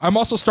field. I'm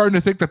also starting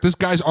to think that this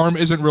guy's arm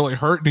isn't really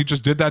hurt and he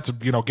just did that to,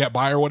 get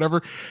by or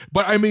whatever.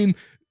 But I mean,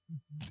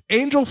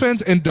 Angel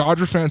fans and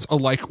Dodger fans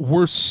alike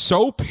were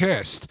so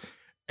pissed.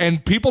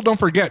 And people don't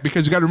forget,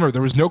 because you got to remember,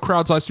 there was no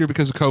crowds last year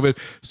because of COVID,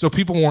 so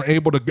people weren't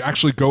able to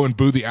actually go and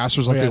boo the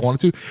Astros like yeah. they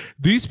wanted to.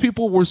 These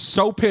people were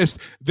so pissed.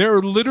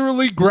 They're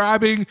literally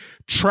grabbing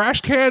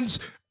trash cans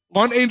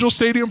on Angel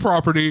Stadium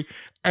property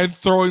and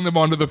throwing them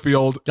onto the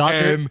field.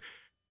 Dodger-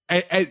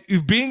 And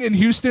being in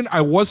Houston, I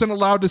wasn't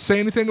allowed to say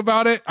anything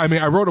about it. I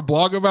mean, I wrote a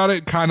blog about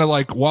it, kind of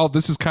like, well,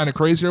 this is kind of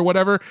crazy or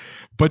whatever.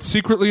 But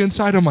secretly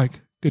inside, I'm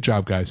like, good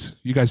job, guys.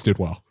 You guys did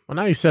well. Well,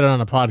 now you said it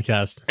on a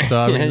podcast. So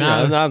I mean,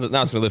 now now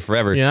it's gonna live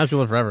forever. yeah, that's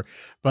gonna live forever.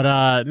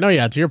 But no,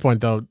 yeah. To your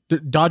point though,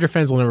 Dodger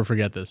fans will never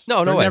forget this.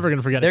 No, They're way. never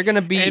gonna forget They're it.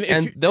 gonna be, And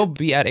and, it's- they'll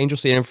be at Angel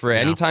Stadium for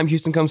any time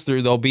Houston comes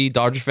through. There'll be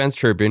Dodger fans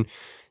chirping.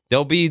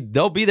 They'll be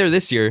there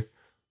this year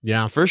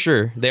Yeah, for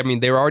sure. They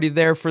were already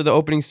there for the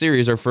opening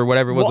series or for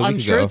whatever it was well, a week I'm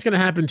sure ago. it's gonna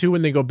happen too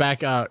when they go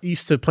back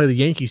east to play the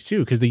Yankees too,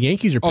 because the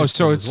Yankees are Oh, pissed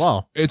so as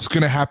well. it's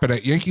going to happen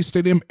at Yankee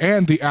Stadium,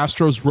 and the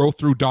Astros roll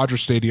through Dodger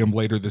Stadium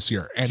later this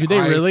year. And Do they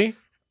really,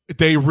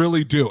 They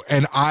really do.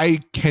 And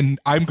I'm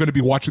going to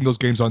be watching those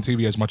games on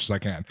TV as much as I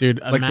can. dude?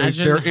 Like,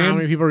 Imagine they're how in-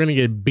 many people are gonna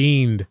get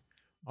beamed.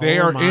 They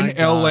Oh are my in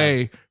God.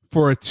 LA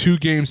for a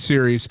 2-game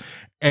series,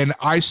 and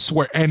I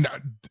swear, and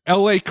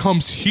LA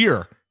comes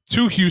here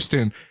to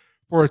Houston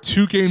for a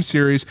 2-game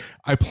series.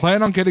 I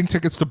plan on getting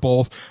tickets to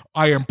both.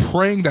 I am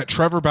praying that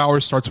Trevor Bauer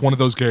starts one of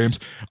those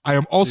games. I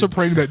am also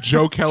praying that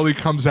Joe Kelly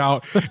comes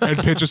out and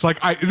pitches.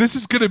 This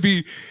is going to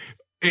be,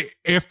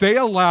 if they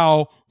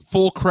allow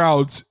full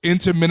crowds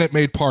into Minute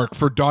Maid Park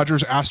for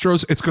Dodgers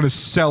Astros, it's going to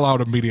sell out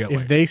immediately.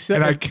 If they said,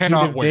 And I if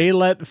cannot wait. they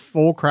let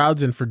full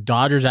crowds in for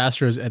Dodgers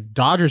Astros at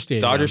Dodger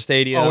Stadium. Dodger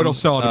Stadium. Oh, it'll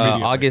sell out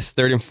immediately. August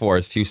 3rd and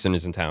 4th, Houston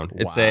is in town.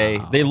 It's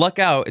Wow. they luck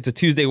out. It's a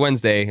Tuesday,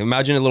 Wednesday.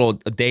 Imagine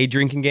a day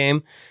drinking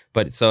game.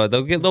 But so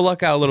they'll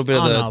luck out a little bit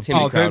of Oh, the no. Timmy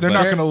Oh, crowd. they're but-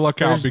 not going to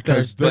look out There's-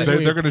 because there's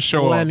they're going to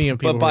show up. plenty of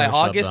people But by who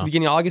are August, uh, up,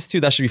 beginning of August too,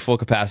 that should be full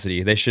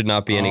capacity. There should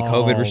not be any though.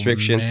 COVID Oh,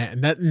 restrictions.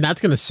 man. And that's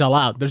going to sell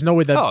out. There's no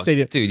way that Oh,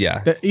 stadium. dude,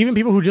 yeah. Even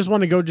people who just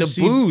want to go The just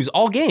see. booze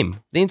all game,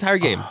 the entire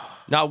game.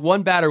 Not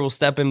one batter will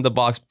step in the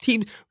box.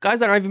 Team guys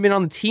that aren't even been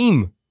on the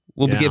team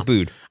will Yeah. get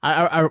booed.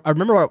 I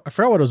remember. I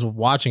forgot what I was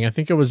watching. I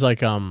think it was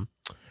like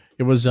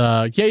it was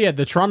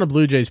the Toronto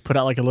Blue Jays put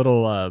out like a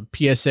little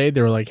PSA.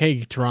 They were like, "Hey,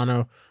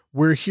 Toronto,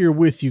 we're here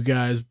with you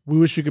guys. We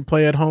wish we could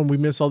play at home. We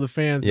miss all the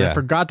fans." And I Yeah.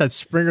 forgot that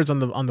Springer's on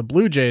the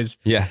Blue Jays,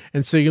 Yeah,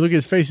 and so you look at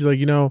his face. He's like,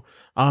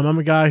 I'm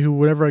a guy who,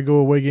 whenever I go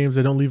away games,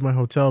 I don't leave my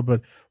hotel.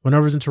 But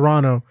whenever I was in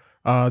Toronto,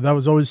 that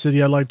was always a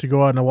city I like to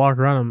go out and I walk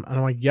around. And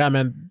I'm like, yeah,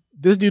 man,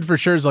 this dude for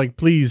sure is like,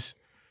 please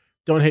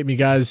Don't hate me,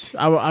 guys.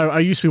 I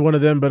used to be one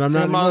of them, but I'm So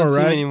not I'm not on anymore, the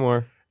team right?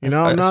 anymore. You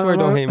know, I I'm not. swear, I'm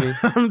don't not-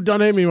 hate me.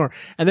 Don't hate me anymore.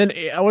 And then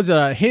I was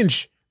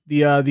Hinch,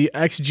 the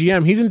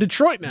ex-GM. He's in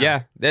Detroit now.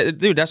 Yeah,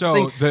 dude, that's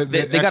So, the thing.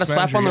 the they got a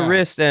slap on the ex-manager, yeah.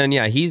 wrist, and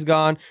yeah, he's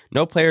gone.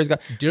 No players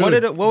got. Dude.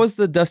 What was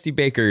the Dusty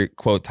Baker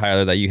quote,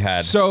 Tyler, that you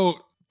had? So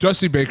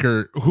Dusty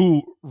Baker,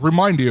 who,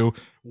 remind you,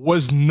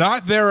 was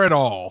not there at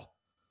all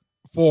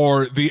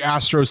for the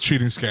Astros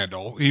cheating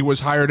scandal. He was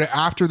hired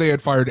after they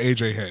had fired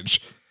AJ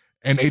Hinch,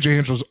 and AJ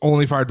Hinch was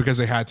only fired because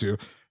they had to.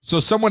 So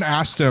someone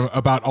asked him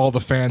about all the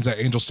fans at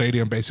Angel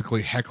Stadium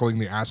basically heckling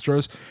the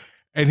Astros,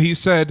 and he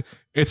said,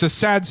 "It's a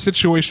sad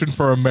situation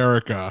for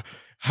America.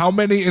 How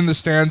many in the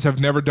stands have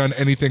never done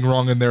anything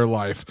wrong in their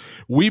life?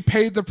 We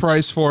paid the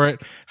price for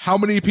it. How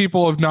many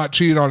people have not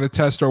cheated on a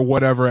test or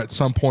whatever at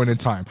some point in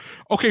time?"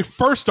 Okay,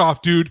 first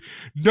off, dude,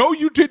 no,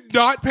 you did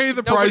not pay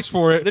the price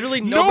for it.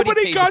 Literally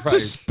nobody paid got the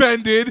price.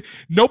 suspended.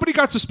 Nobody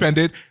got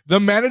suspended.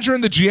 The manager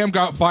and the GM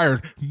got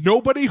fired.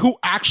 Nobody who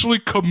actually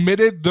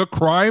committed the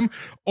crime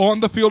on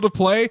the field of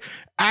play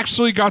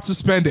actually got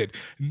suspended.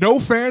 No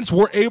fans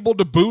were able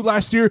to boo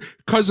last year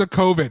because of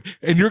COVID.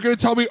 And you're going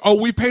to tell me, oh,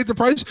 we paid the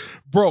price?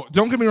 Bro,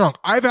 don't get me wrong.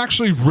 I've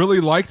actually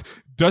really liked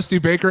Dusty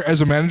Baker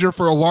as a manager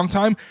for a long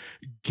time.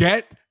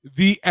 Get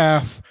the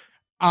F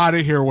out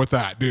of here with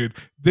that, dude.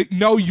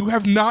 No, you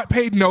have not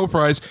paid no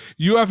price.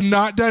 You have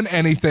not done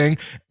anything.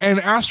 And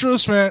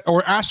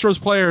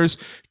Astros players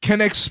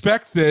can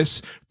expect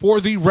this for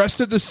the rest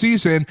of the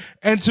season.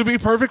 And to be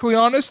perfectly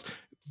honest,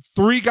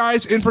 3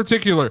 guys in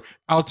particular,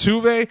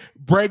 Altuve,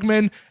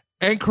 Bregman,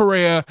 and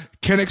Correa,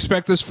 can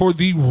expect this for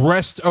the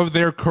rest of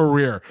their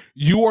career.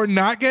 You are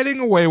not getting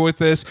away with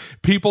this.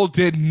 People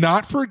did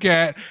not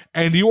forget,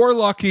 and you are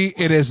lucky.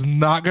 It is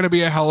not going to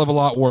be a hell of a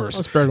lot worse.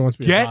 Let's Bird wants to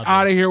be a Get Dodger.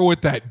 out of here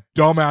with that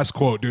dumbass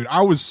quote, dude.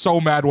 I was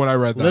so mad when I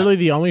read that. Literally,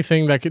 the only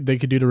thing that they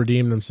could do to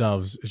redeem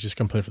themselves is just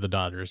come play for the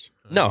Dodgers.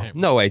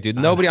 No way, dude.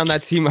 Nobody on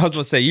that team. I was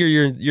going to say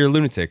you're a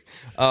lunatic.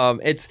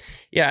 And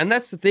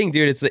that's the thing,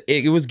 dude.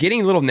 It was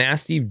getting a little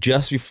nasty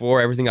just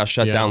before everything got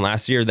shut down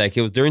last year. Like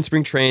it was during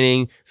spring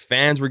training.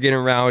 Fans were getting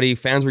rowdy.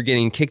 Fans were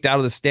getting kicked out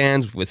of the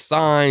stands with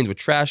signs, with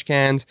trash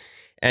cans,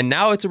 and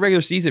now it's a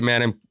regular season,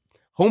 man. And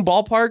home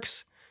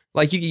ballparks,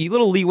 like you get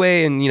little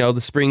leeway in the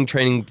spring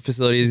training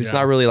facilities. It's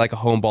not really like a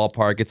home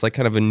ballpark. It's like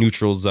kind of a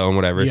neutral zone,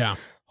 whatever. Yeah.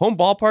 Home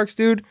ballparks,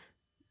 dude.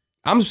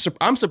 I'm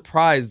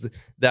surprised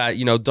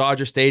that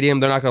Dodger Stadium,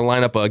 they're not going to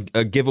line up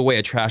a giveaway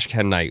a trash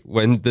can night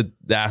when the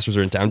Astros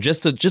are in town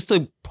just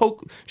to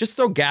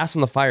throw gas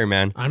on the fire,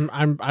 man.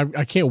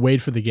 I can't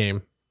wait for the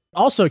game.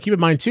 Also, keep in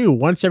mind too,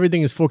 once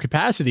everything is full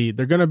capacity,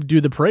 they're going to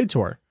do the parade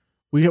tour.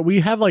 We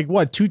have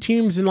like 2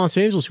 teams in Los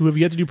Angeles who have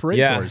yet to do parade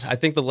tours. I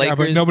think the Yeah,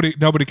 Lakers. but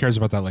nobody cares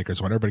about that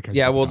Lakers one. Everybody cares.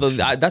 Yeah, about well, the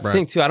Dodgers. that's the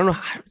thing too. I don't know.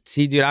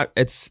 See, dude,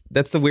 that's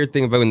the weird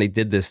thing about when they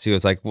did this too.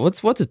 It's like,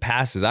 what's it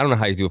passes? I don't know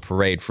how you do a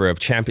parade for a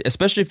champion,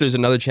 especially if there's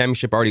another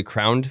championship already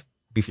crowned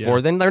before.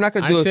 Yeah. Then they're not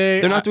going to do.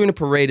 They're not doing a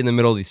parade in the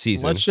middle of the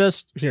season. Let's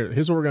just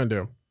here's what we're going to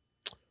do.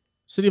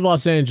 City of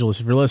Los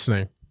Angeles, if you're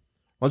listening,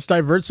 let's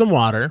divert some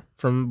water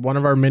from one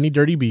of our many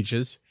dirty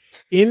beaches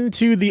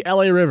into the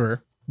LA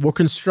River. We'll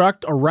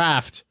construct a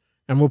raft.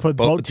 And we'll put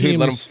both teams.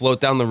 Let them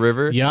float down the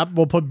river. Yep,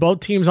 we'll put both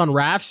teams on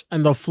rafts,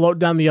 and they'll float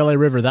down the LA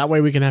River. That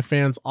way, we can have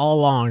fans all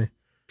along.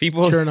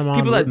 People cheering them on,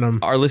 that rooting them.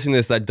 are listening to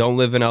this that don't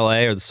live in LA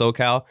or the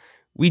SoCal,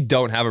 we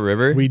don't have a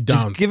river. We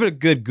Just don't. give it a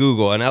good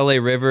Google. An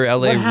LA River,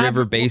 LA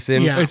River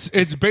Basin. Yeah.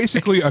 It's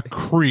basically a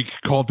creek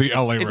called the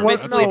LA It's River.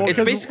 basically no, it's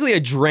 'cause- basically a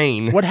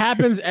drain. What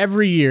happens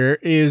every year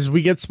is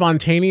we get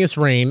spontaneous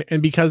rain, and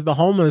because the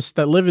homeless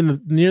that live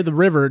near the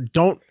river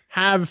don't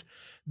have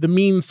the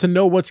means to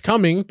know what's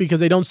coming because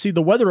they don't see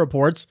the weather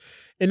reports,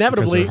 because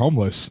inevitably they're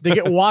homeless. they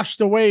get washed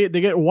away. They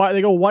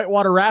go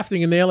whitewater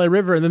rafting in the LA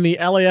River, and then the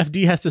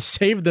LAFD has to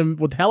save them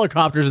with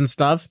helicopters and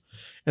stuff.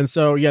 And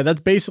so, yeah,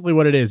 that's basically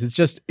what it is.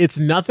 It's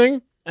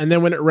nothing, and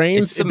then when it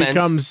rains, It's it cement.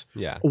 becomes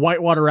Yeah.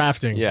 whitewater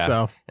rafting. Yeah.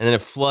 So And then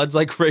it floods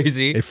like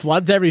crazy. it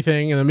floods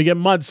everything, and then we get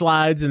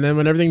mudslides, and then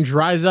when everything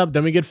dries up,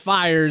 then we get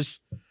fires.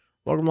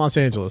 Welcome to Los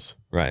Angeles.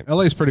 Right.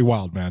 LA's pretty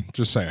wild, man.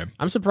 Just saying.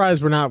 I'm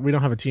surprised we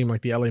don't have a team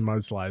like the LA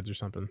Mudslides or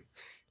something.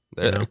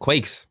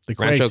 Quakes. The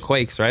Rancho Quakes.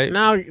 Quakes, right?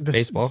 Now the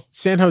Baseball.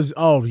 San Jose.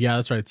 Oh yeah,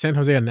 that's right. San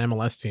Jose had an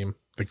MLS team.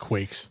 The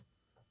Quakes.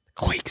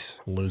 Quakes.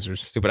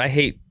 Losers. Stupid. I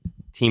hate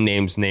team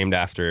names named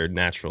after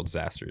natural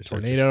disasters.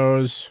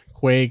 Tornadoes.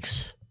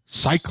 Quakes.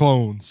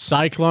 Cyclones.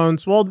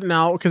 Cyclones. Well,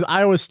 now because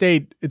Iowa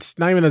State, it's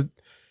not even a.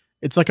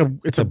 It's like a.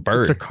 It's a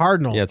bird. It's a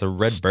cardinal. Yeah, it's a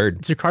red bird.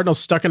 It's a cardinal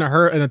stuck in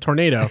a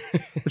tornado,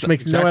 which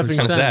makes no Exactly. effing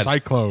Kinda sense. sad.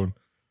 Cyclone.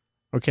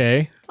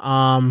 Okay.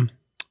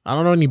 I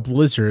don't know any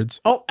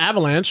blizzards. Oh,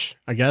 avalanche.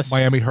 I guess.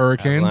 Miami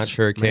Hurricanes. Avalanche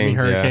Hurricanes. Miami yeah.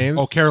 Hurricanes.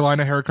 Oh,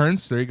 Carolina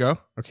Hurricanes. There you go.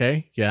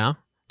 Okay, yeah.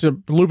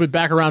 To loop it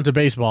back around to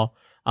baseball.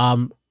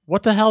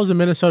 What the hell is a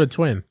Minnesota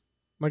Twin?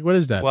 Like, what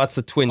is that? Well, that's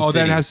the Twin Oh, Cities.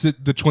 that has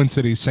the Twin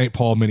Cities, St.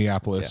 Paul,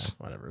 Minneapolis.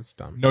 Whatever, it's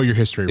dumb. Know your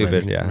history, Stupid,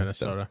 Randy. yeah.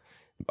 Minnesota.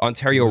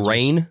 Ontario Losers.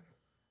 Rain.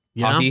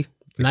 Yeah. Hockey.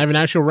 Not even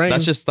actual rain.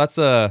 That's just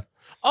a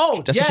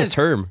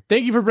term.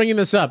 Thank you for bringing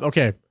this up.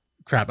 Okay.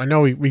 Crap. I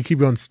know we keep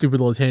going stupid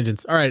little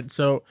tangents. All right.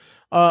 So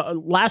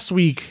last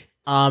week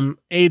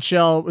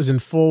AHL is in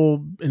full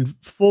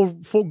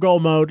goal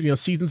mode.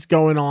 Season's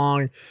going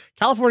on.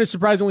 California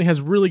surprisingly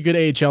has really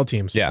good AHL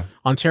teams. Yeah.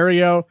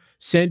 Ontario,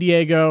 San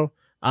Diego.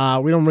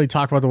 We don't really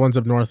talk about the ones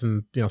up north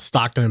in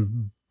Stockton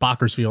and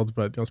Bakersfield,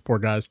 but those poor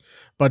guys.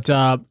 But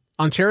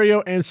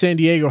Ontario and San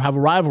Diego have a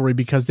rivalry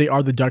because they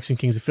are the Ducks and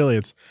Kings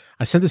affiliates.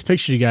 I sent this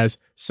picture to you guys.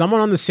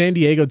 Someone on the San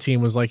Diego team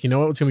was like, you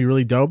know what's going to be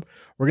really dope?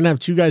 We're going to have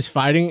two guys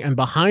fighting, and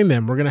behind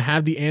them, we're going to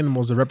have the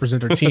animals that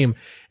represent our team.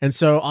 And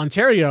so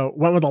Ontario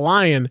went with a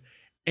lion,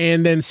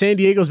 and then San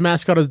Diego's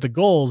mascot is the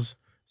Gulls.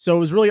 So it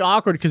was really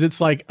awkward because it's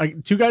like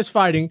two guys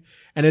fighting,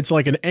 and it's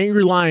like an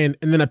angry lion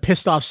and then a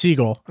pissed off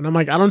seagull. And I'm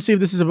like, I don't see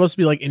if this is supposed to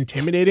be like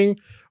intimidating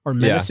or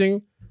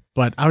menacing.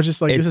 But I was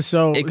just like, this is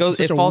so.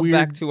 It falls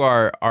back to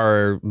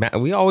our.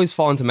 We always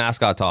fall into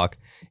mascot talk.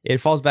 It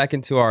falls back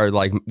into our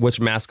like which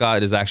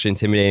mascot is actually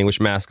intimidating, which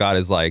mascot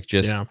is like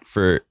just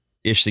for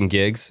ish and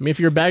gigs. I mean, if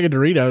you're a bag of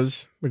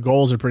Doritos, the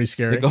Goals are pretty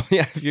scary.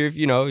 If you're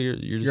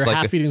just like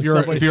half eating.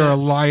 If you're a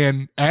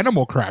lion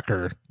animal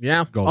cracker,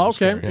 yeah.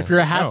 Goals Okay, if you're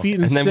a half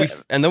eaten,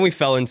 and then we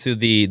fell into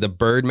the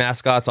bird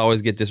mascots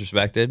always get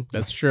disrespected.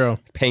 That's true.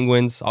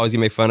 Penguins always get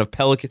made fun of.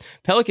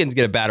 Pelicans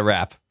get a bad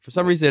rap. For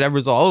some reason,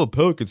 everyone's all,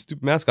 Pelicans,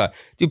 stupid mascot.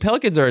 Dude,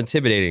 Pelicans are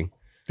intimidating.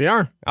 They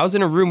are. I was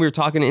in a room, we were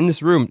talking in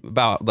this room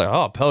about,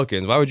 like,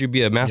 Pelicans, why would you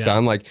be a mascot? Yeah.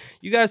 I'm like,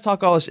 you guys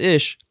talk all this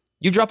ish.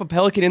 You drop a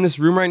Pelican in this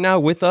room right now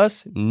with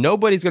us,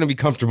 nobody's going to be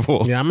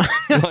comfortable. Yeah,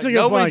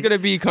 nobody's going to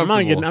be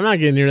comfortable. I'm not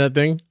getting near that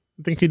thing.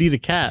 I think could eat a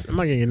cat. I'm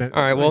not getting that.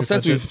 All right, well,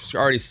 since we've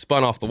already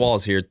spun off the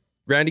walls here,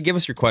 Randy, give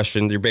us your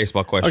question, your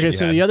baseball question. Okay,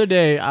 so the other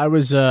day, I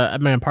was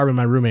at my apartment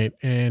with my roommate,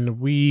 and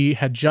we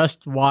had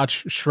just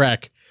watched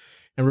Shrek,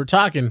 and we were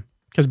talking.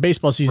 Because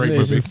baseball season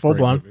is in full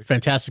blown.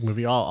 Fantastic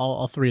movie.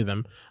 All three of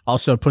them.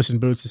 Also, Puss in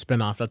Boots, the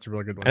spinoff. That's a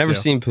really good one. I've never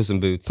seen Puss in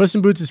Boots. Puss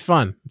in Boots is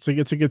fun. It's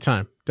a good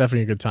time.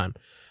 Definitely a good time.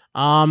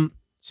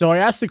 So I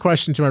asked the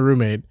question to my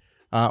roommate,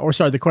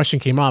 the question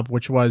came up,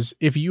 which was,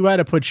 if you had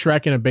to put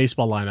Shrek in a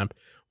baseball lineup,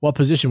 what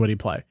position would he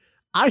play?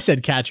 I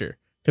said catcher,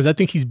 because I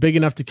think he's big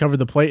enough to cover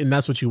the plate, and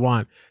that's what you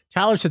want.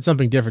 Tyler said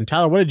something different.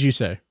 Tyler, what did you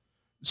say?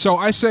 So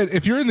I said,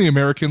 if you're in the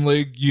American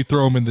League, you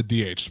throw him in the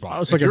DH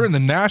spot. If you're in the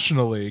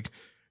National League,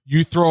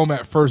 you throw him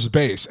at first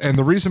base. And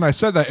the reason I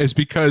said that is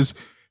because,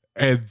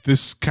 and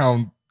this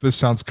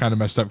sounds kind of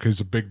messed up because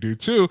he's a big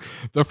dude too.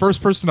 The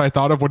first person I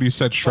thought of when he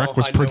said Shrek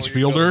was Prince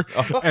Fielder,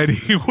 and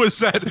he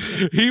was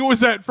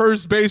at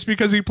first base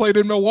because he played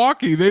in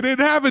Milwaukee. They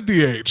didn't have a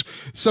DH,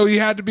 so he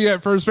had to be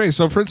at first base.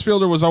 So Prince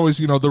Fielder was always,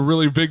 the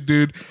really big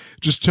dude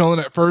just chilling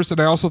at first. And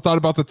I also thought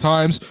about the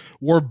times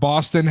where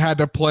Boston had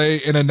to play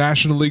in a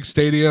National League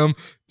stadium.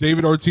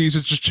 David Ortiz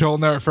is just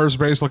chilling there at first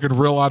base, looking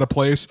real out of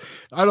place.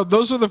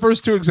 Those are the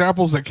first two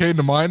examples that came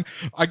to mind.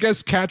 I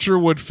guess catcher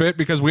would fit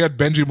because we had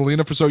Benji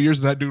Molina for so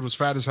years, and that dude was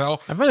fat as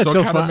hell. I find it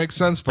so it kind of makes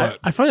sense. But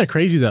I find it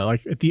crazy though.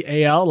 Like at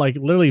the AL, like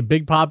literally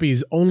Big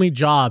Poppy's only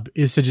job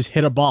is to just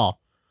hit a ball.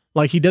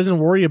 Like he doesn't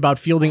worry about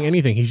fielding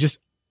anything. He's just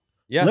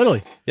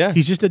literally. Yeah.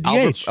 He's just a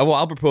DH.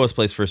 Albert Pujols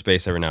plays first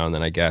base every now and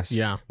then, I guess.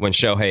 Yeah. When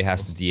Shohei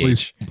has to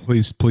DH.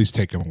 Please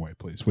take him away,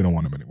 please. We don't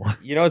want him anymore.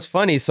 It's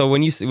funny. So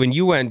when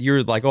you went,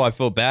 you're like, I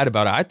feel bad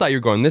about it. I thought you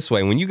were going this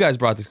way. When you guys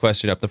brought this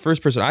question up, the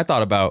first person I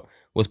thought about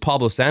was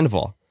Pablo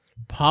Sandoval.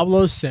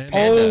 Pablo Sandoval.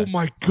 Oh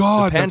my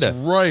God, that's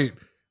right.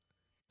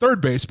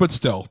 Third base, but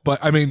still. But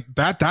I mean,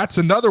 that's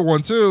another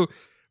one too,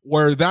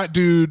 where that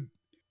dude,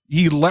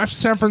 he left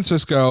San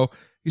Francisco,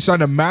 he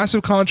signed a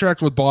massive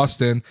contract with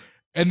Boston,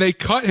 and they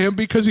cut him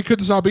because he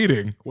couldn't stop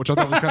eating, which I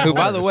thought was kind of who,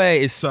 by the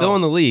way, is still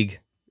in the league,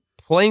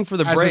 playing for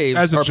the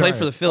Braves, or playing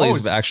for the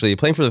Phillies, actually,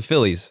 playing for the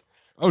Phillies.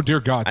 Oh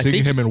dear God,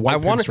 seeing him in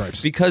white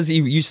pinstripes. Because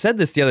you said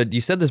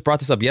this brought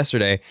this up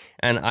yesterday,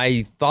 and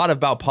I thought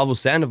about Pablo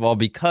Sandoval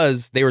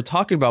because they were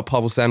talking about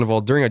Pablo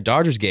Sandoval during a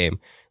Dodgers game.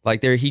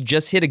 Like he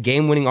just hit a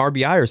game-winning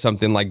RBI or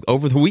something like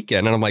over the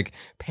weekend, and I'm like,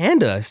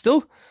 Panda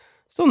still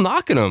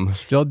knocking him,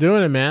 still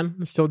doing it,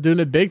 man, still doing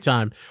it big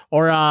time.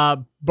 Or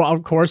of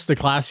course the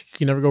classic, you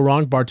can never go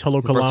wrong,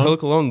 Bartolo Colon. Bartolo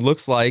Colon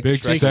looks like big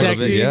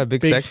sexy, yeah,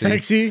 big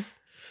sexy.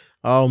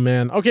 Oh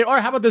man. Okay. All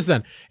right. How about this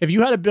then? If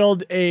you had to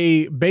build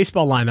a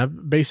baseball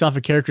lineup based off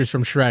of characters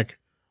from Shrek,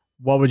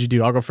 what would you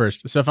do? I'll go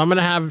first. So if I'm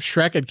gonna have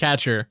Shrek at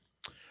catcher,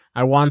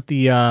 I want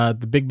the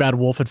big bad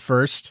wolf at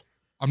first.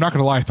 I'm not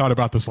gonna lie, I thought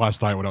about this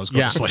last night when I was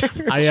going to sleep.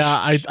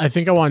 I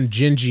think I want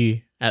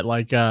Gingy at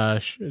like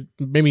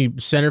maybe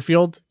center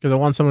field because I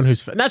want someone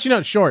who's actually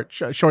not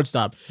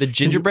shortstop. The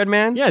gingerbread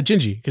man? Yeah,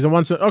 Gingy. Because I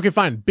want okay,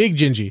 fine, big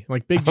Gingy,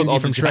 like big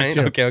Gingy from Shrek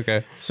too.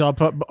 Okay. So I'll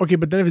put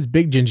but then if it's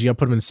big Gingy, I'll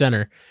put him in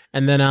center,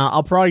 and then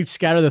I'll probably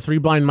scatter the three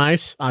blind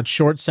mice on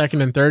short,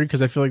 second, and third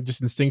because I feel like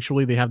just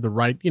instinctually they have the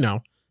right,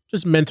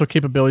 just mental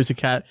capabilities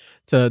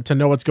to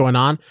know what's going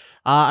on.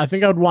 I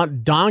think I would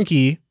want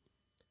Donkey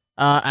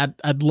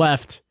at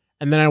left,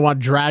 and then I want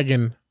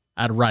Dragon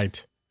at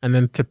right, and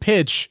then to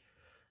pitch.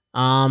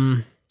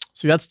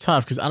 See, that's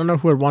tough because I don't know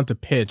who I'd want to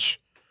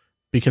pitch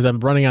because I'm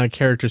running out of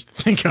characters to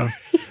think of.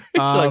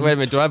 Like, wait a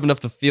minute, do I have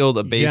enough to field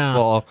a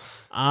baseball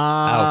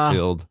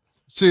outfield?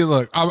 See,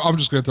 look, I'm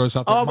just going to throw this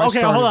out there.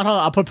 Hold on.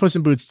 I'll put Puss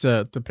in Boots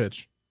to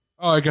pitch.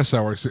 Oh, I guess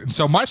that works. And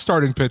so my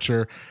starting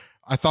pitcher,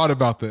 I thought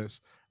about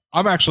this.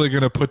 I'm actually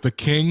going to put the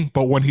king,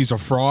 but when he's a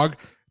frog,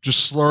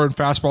 just slurring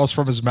fastballs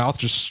from his mouth,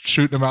 just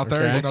shooting them out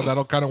there. Okay. You know,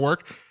 that'll kind of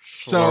work.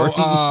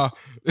 So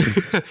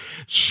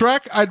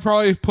Shrek, I'd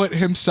probably put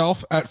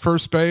himself at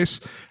first base.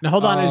 Now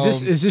hold on, is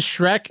this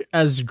Shrek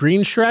as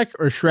Green Shrek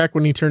or Shrek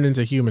when he turned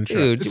into human Shrek?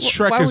 Dude, It's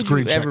why Shrek would is you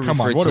Green Shrek. ever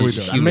Come on, refer what to are we as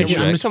doing? human I'm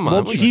Shrek? Come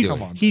on, what are you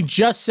doing? He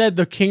just said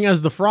the king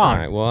as the frog. All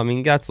right, well, I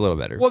mean, that's a little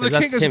better. Well, the 'cause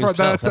king that's is him frog.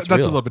 himself. That's a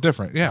real. little bit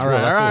different. Yeah. All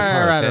right, That's all his right,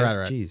 heart, all right, okay? all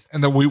right. Jeez.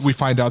 And then we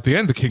find out at the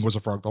end the king was a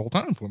frog the whole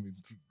time. I mean,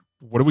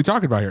 what are we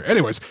talking about here?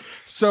 Anyways,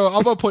 so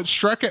I'm gonna put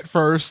Shrek at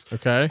first.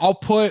 Okay. I'll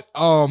put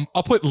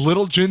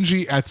Little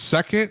Gingy at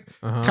second.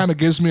 Uh-huh. Kind of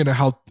gives me an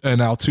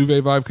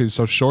Altuve vibe because he's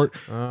so short.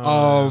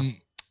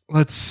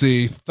 Let's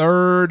see.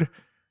 Third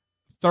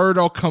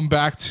I'll come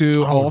back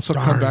to. I'll also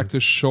come darn. back to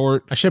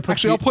short. I should put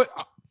Actually,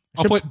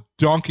 I'll put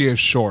Donkey as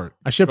short.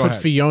 I should Go put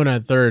ahead. Fiona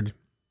at third.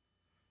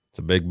 It's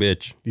a big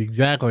bitch.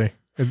 Exactly.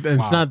 It's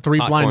Wow. not three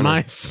Hot blind corner.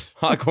 mice.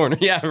 Hot corner.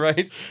 Yeah,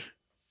 right.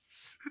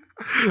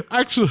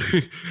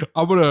 Actually,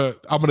 I'm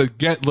gonna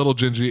get Little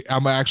Gingy.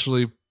 I'm gonna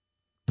actually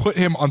put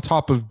him on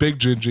top of Big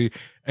Gingy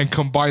and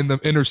combine them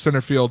inner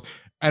center field.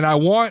 And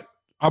I'm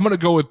gonna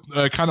go with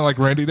kind of like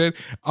Randy did.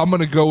 I'm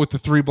gonna go with the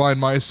three blind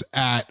mice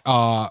at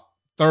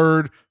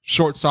third,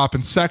 shortstop,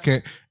 and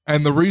second.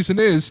 And the reason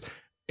is,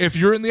 if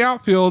you're in the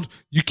outfield,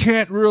 you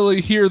can't really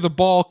hear the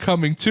ball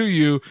coming to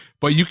you,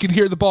 but you can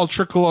hear the ball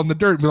trickle on the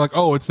dirt and be like,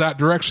 "Oh, it's that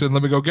direction.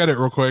 Let me go get it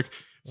real quick."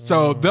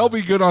 So they'll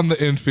be good on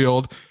the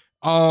infield.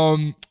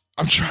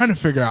 I'm trying to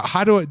figure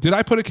out did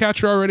I put a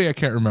catcher already? I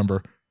can't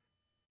remember.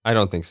 I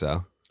don't think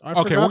so.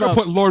 Okay, we're gonna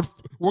put Lord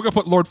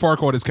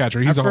Farquaad as catcher.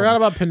 I He's a forgot homie.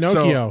 about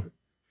Pinocchio.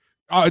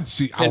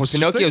 See, I was just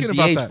Pinocchio's thinking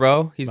about DH, that.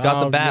 bro. He's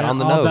got the bat yeah. on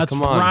the Oh, nose. that's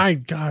Come on.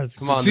 right. God,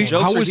 Come on. See, The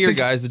jokes I are was here,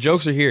 thinking- guys. The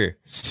jokes are here.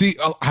 See,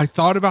 I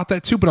thought about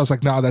that too, but I was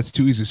like, nah, that's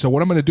too easy. So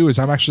what I'm gonna do is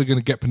I'm actually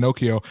gonna get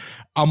Pinocchio.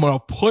 I'm gonna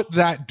put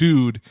that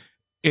dude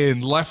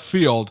in left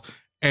field,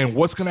 and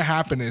what's gonna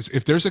happen is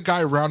if there's a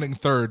guy rounding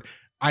third,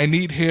 I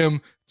need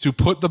him to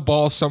put the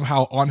ball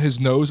somehow on his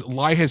nose,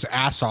 lie his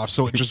ass off,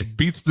 so it just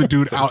beats the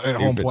dude So out at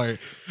home stupid. plate.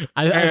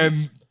 I,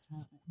 And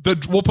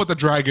we'll put the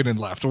dragon in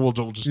left. We'll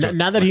just do it.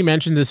 now that he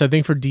mentioned this, I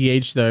think for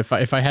DH though,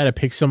 if I had to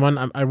pick someone,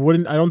 I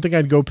don't think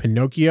I'd go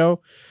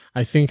Pinocchio.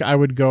 I think I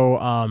would go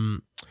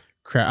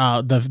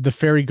the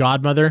fairy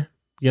godmother.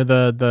 Yeah,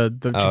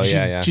 the Oh, she's,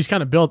 yeah. she's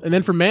kind of built. And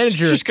then for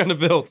manager, She's kind of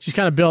built. she's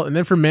kind of built. And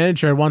then for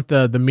manager, I want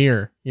the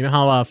mirror. You know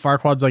how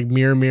Farquaad's like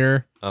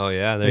mirror. Oh,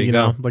 yeah. There you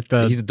know, go. like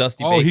the He's a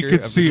Dusty Oh, Baker. he could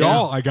of see the-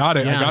 all. I got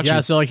it. I got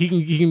you. So like he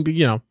can be,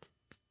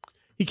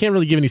 he can't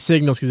really give any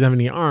signals because he doesn't have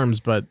any arms,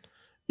 but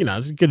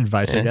it's good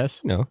advice, I Eh,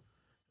 guess. No.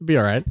 It'd be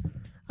all right.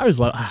 I love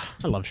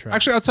Shrek.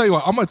 Actually, I'll tell you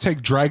what. I'm gonna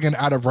take Dragon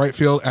out of right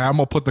field, and I'm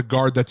gonna put the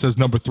guard that says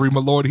number 3,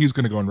 my lord. He's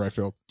gonna go in right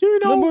field. Do you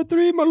know? Number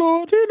 3, my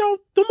lord. Do you know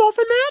the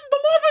Muffin Man? The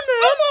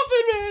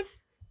Muffin Man.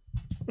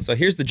 So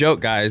here's the joke,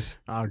 guys.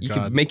 Oh You God!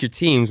 can make your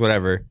teams,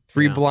 whatever.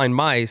 Three Yeah. blind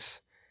mice.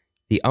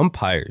 The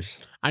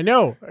umpires. I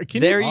know.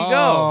 There you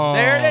go.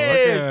 There it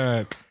is. Look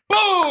at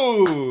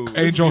Boom!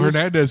 Angel He was-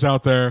 Hernandez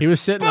out there. He was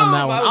sitting on Boom,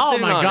 that one. I was Oh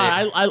sitting my on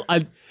God!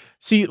 I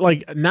see.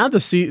 Like now the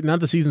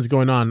season's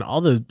going on.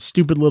 All the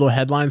stupid little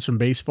headlines from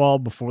baseball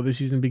before the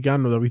season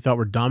begun that we thought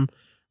were dumb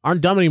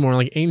aren't dumb anymore.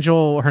 Like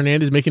Angel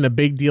Hernandez making a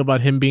big deal about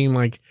him being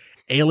like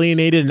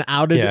alienated and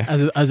outed Yeah.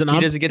 as an He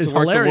ump doesn't get is to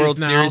work the hilarious World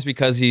now. Series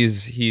because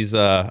he's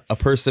a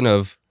person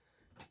of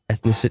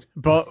ethnicity.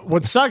 But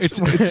what sucks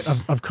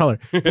of color.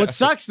 What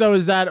sucks though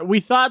is that we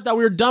thought that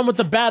we were done with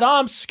the bad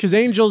umps because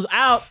Angel's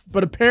out,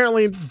 but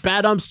apparently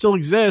bad umps still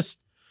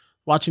exist.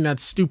 Watching that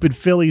stupid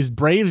Phillies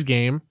Braves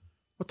game,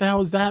 what the hell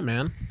was that,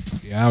 man?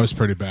 Yeah, that was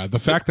pretty bad. The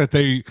fact that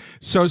they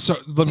so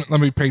let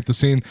me paint the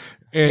scene.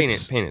 Paint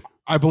It's, it.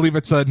 I believe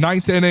it's a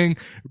 9th inning.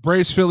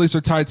 Braves Phillies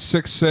are tied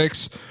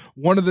 6-6.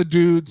 One of the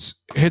dudes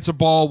hits a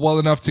ball well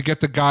enough to get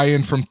the guy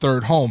in from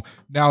third home.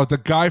 Now the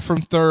guy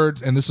from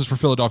third, and this is for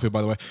Philadelphia,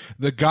 by the way,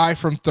 the guy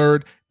from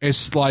third is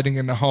sliding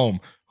into home.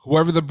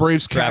 Whoever the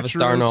Braves Travis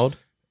catcher is- Darnold.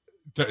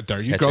 There you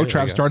Catcher, go, there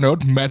Travis you go.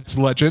 Darnold, Mets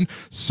legend.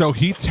 So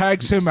he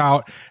tags him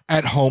out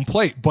at home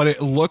plate, but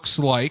it looks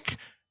like,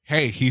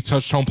 hey, he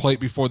touched home plate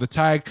before the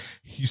tag.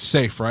 He's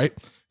safe, right?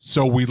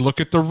 So we look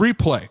at the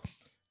replay.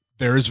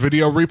 There is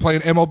video replay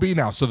in MLB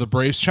now, so the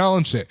Braves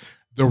challenged it.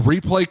 The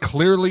replay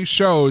clearly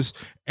shows,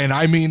 and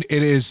I mean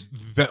it is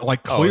that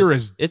like clear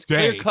as It's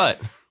day. clear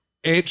cut.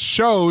 It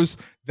shows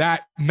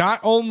that not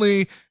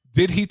only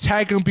did he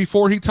tag him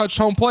before he touched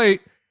home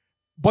plate,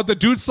 but the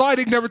dude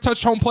sliding never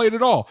touched home plate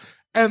at all.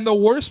 And the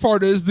worst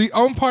part is the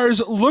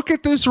umpires look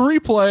at this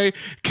replay,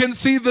 can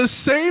see the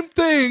same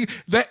thing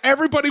that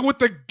everybody with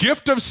the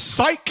gift of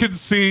sight can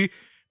see,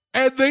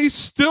 and they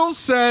still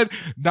said,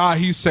 nah,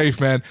 he's safe,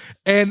 man.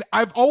 And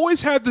I've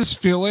always had this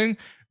feeling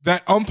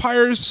that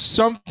umpires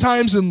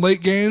sometimes in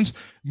late games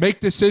make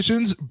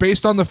decisions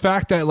based on the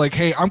fact that, like,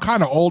 hey, I'm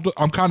kind of old,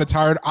 I'm kind of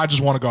tired, I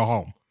just want to go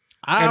home.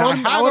 I And I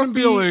wouldn't, have a wouldn't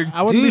feeling-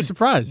 I wouldn't be Dude,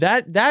 surprised.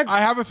 That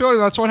I have a feeling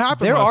that's what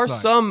happened. there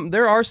last are night.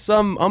 there are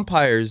some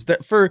umpires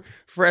that for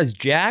as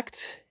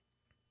jacked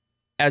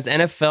as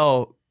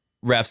NFL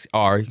refs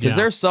are, because Yeah.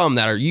 there's some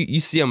that are you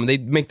see them, they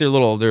make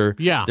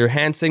their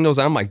hand signals,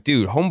 and I'm like,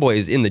 dude, homeboy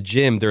is in the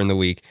gym during the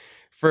week.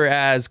 For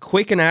as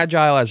quick and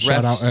agile as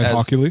Shout refs, out Ed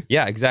Hockey League.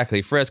 yeah,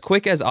 exactly. For as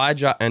quick as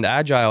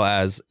agile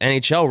as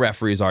NHL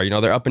referees are,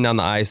 they're up and down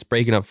the ice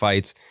breaking up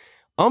fights.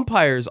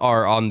 Umpires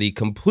are on the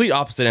complete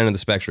opposite end of the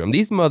spectrum.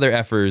 These mother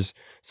effers,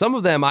 some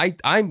of them,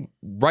 I'm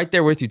right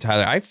there with you,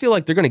 Tyler. I feel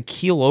like they're going to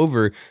keel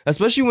over,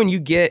 especially when you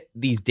get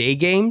these day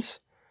games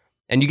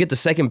and you get the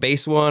second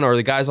base one or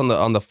the guys on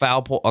the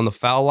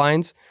foul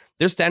lines.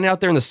 They're standing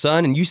out there in the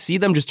sun and you see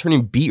them just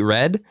turning beet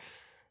red.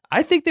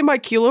 I think they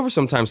might keel over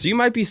sometimes. So you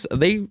might be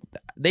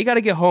they got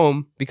to get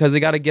home because they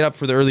got to get up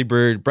for the early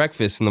bird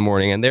breakfast in the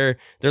morning, and they're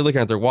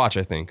looking at their watch,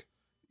 I think.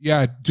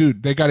 Yeah,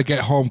 dude, they got to get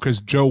home because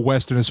Joe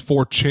West and his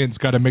 4 chins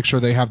got to make sure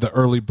they have the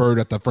early bird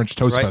at the French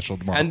toast special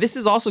tomorrow. And this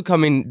is also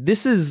coming.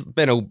 This has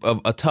been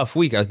a tough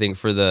week, I think,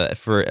 for the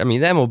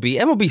MLB.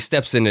 MLB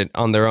steps in it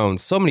on their own.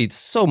 So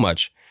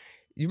much.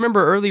 You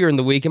remember earlier in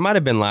the week, it might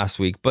have been last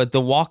week, but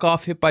the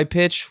walk-off hit by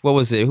pitch, what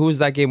was it? Who was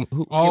that game?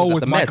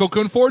 With Michael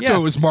Conforto. Yeah. It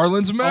was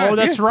Marlins Mets. Oh,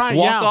 that's right.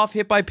 Yeah. Walk-off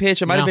hit by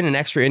pitch. It might have been an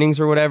extra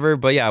innings or whatever,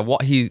 but yeah,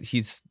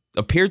 he's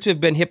appeared to have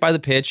been hit by the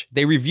pitch.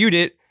 They reviewed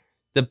it.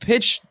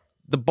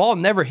 The ball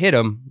never hit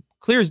him.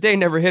 Clear as day,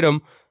 never hit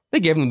him. They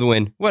gave him the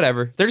win.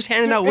 Whatever. They're just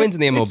handing out wins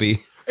in the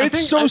MLB.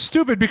 It's so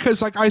stupid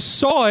because I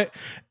saw it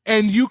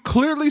and you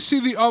clearly see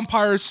the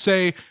umpires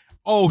say,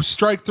 oh,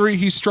 strike 3,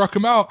 he struck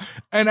him out.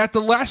 And at the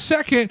last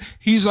second,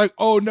 he's like,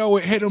 oh no,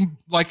 it hit him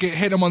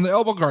on the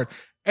elbow guard.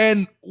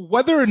 And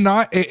whether or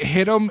not it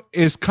hit him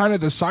is kind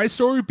of the side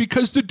story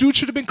because the dude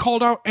should have been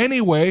called out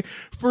anyway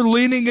for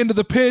leaning into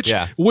the pitch,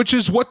 which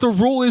is what the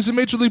rule is in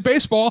Major League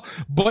Baseball,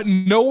 but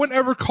no one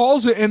ever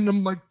calls it. And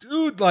I'm like,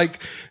 dude,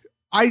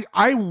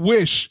 I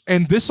wish,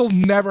 and this will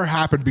never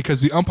happen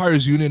because the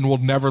umpires union will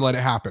never let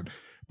it happen.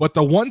 But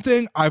the one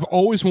thing I've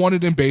always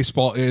wanted in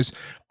baseball is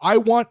I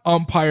want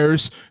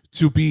umpires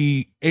to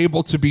be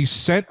able to be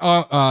sent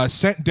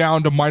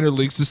down to minor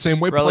leagues the same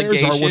way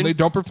players are when they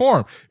don't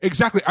perform.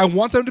 Exactly. I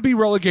want them to be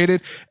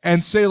relegated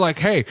and say like,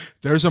 hey,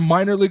 there's a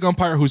minor league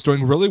umpire who's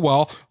doing really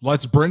well.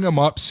 Let's bring him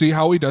up, see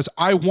how he does.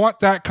 I want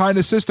that kind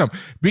of system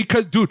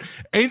because, dude,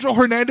 Angel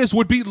Hernandez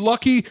would be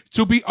lucky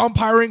to be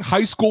umpiring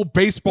high school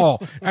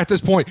baseball at this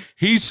point.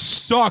 He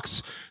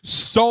sucks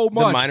so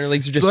much. The minor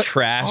leagues are just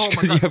trash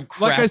because you have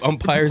crap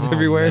umpires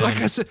everywhere. Like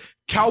I said,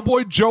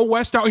 Cowboy Joe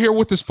West out here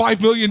with his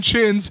 5 million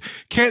chins,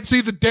 can't see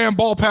the damn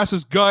ball past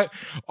his gut.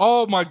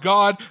 Oh my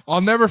God.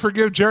 I'll never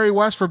forgive Jerry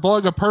West for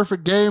blowing a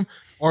perfect game.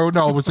 Or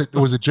no, was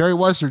it Jerry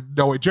West or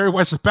no? Wait, Jerry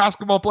West is a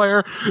basketball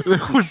player.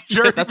 It was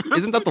Jerry.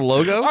 Isn't that the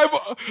logo?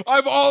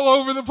 I'm all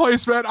over the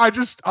place, man. I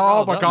just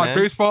oh my God, man.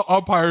 Baseball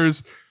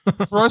umpires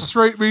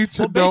frustrate me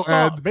to no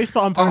end.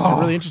 Baseball umpires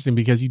are really interesting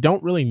because you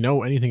don't really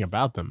know anything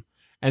about them,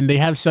 and they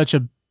have such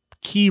a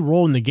key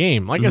role in the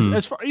game. Like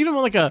as far, even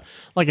like a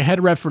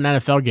head ref for an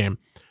NFL game,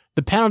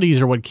 the penalties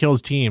are what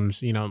kills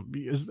teams.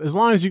 As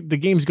long as the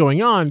game's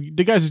going on,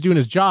 the guy's just doing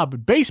his job.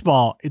 But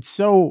baseball, it's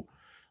so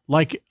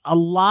like a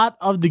lot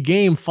of the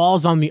game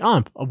falls on the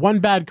ump. One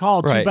bad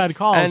call, two bad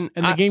calls,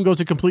 and the game goes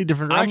a complete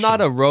different direction. I'm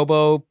not a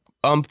robo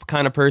ump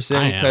kind of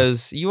person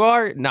because you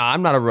are. No,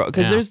 I'm not a robo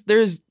because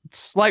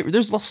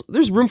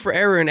there's room for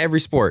error in every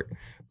sport.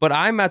 But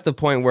I'm at the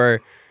point where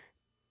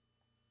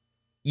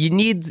you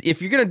need,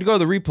 if you're going to go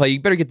to the replay, you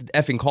better get the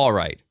effing call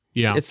right.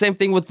 Yeah. It's the same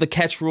thing with the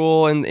catch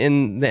rule in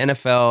the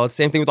NFL. It's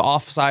the same thing with the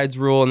offsides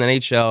rule in the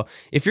NHL.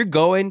 If you're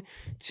going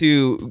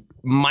to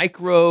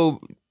micro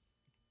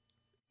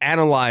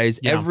analyze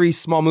every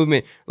small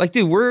movement, like,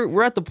 dude,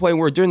 we're at the point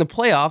where during the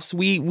playoffs,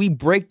 we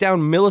break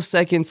down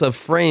milliseconds of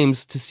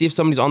frames to see if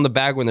somebody's on the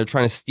bag when they're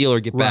trying to steal or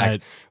get back.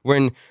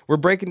 When we're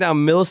breaking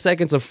down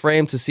milliseconds of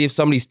frame to see if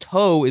somebody's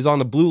toe is on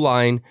the blue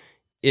line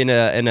in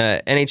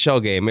a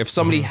NHL game, if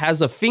somebody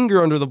has a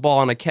finger under the ball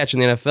on a catch in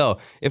the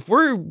NFL, if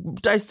we're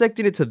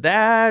dissecting it to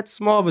that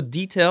small of a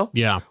detail,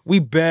 we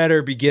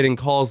better be getting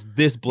calls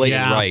this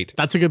blatant right.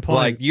 That's a good point.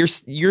 Like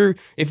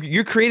if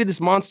you're created this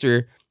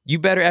monster, you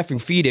better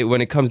effing feed it when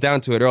it comes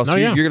down to it, or else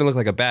you're gonna look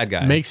like a bad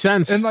guy. Makes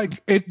sense. And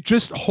like it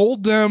just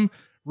hold them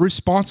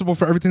responsible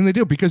for everything they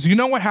do, because you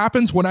know what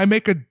happens when I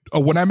make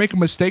a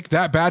mistake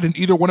that bad in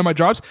either one of my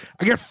jobs?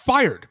 I get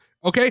fired.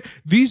 Okay,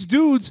 these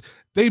dudes,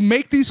 they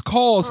make these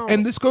calls,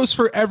 and this goes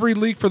for every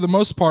league for the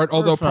most part,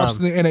 although props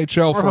to the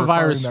NHL for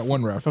firing that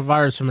one ref. If a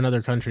virus from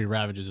another country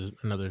ravages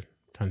another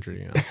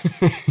country,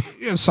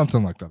 yeah,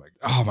 something like that. Like,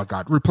 oh my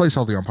God, replace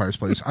all the umpires,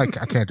 please. I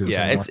can't do this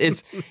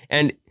anymore.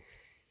 And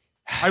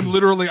I'm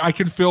literally, I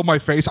can feel my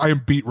face. I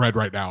am beat red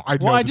right now.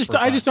 I just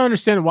don't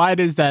understand why it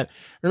is that.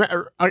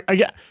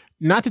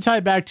 Not to tie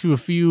it back to a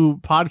few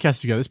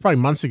podcasts ago, this is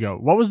probably months ago.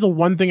 What was the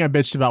one thing I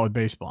bitched about with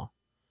baseball?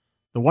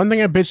 The one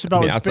thing I bitched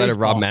about with outside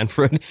baseball, of Rob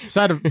Manfred,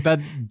 outside of that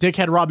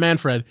dickhead Rob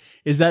Manfred,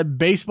 is that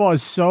baseball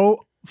is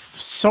so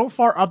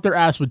far up their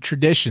ass with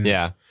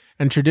traditions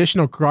and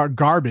traditional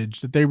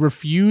garbage that they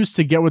refuse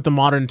to get with the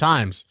modern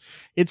times.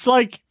 It's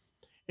like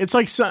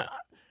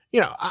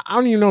I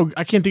don't even know.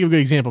 I can't think of a good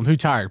example. I'm too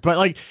tired. But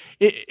like,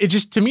 it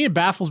just, to me, it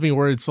baffles me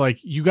where it's like,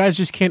 you guys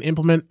just can't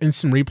implement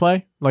instant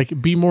replay.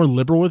 Like, be more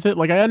liberal with it.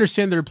 Like, I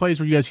understand there are plays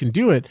where you guys can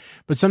do it,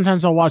 but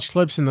sometimes I'll watch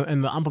clips and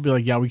the ump will be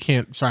like, yeah, we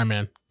can't. Sorry,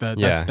 man.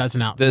 That's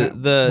an out.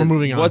 We're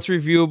moving on. What's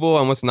reviewable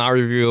and what's not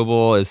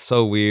reviewable is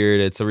so weird.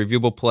 It's a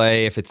reviewable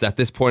play if it's at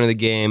this point of the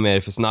game, and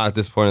if it's not at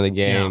this point of the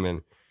game.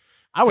 And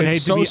I would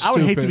hate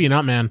to be an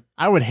ump, man.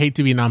 I would hate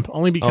to be an ump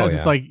only because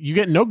it's like, you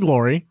get no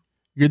glory.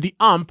 You're the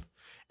ump.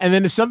 And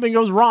then if something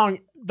goes wrong,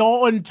 the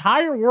whole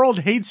entire world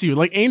hates you.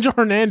 Like Angel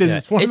Hernandez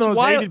is one of the most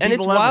hated people and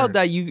it's ever. wild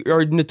that you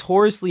are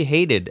notoriously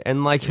hated.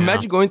 And like,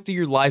 imagine going through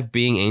your life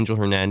being Angel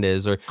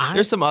Hernandez, or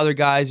there's some other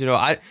guys.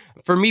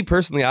 For me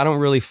personally, I don't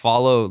really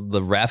follow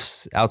the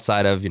refs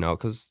outside of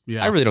because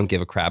I really don't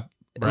give a crap.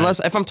 Right. Unless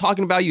if I'm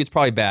talking about you, it's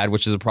probably bad,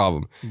 which is a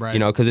problem. Right.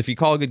 Because if you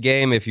call a good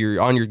game, if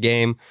you're on your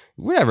game,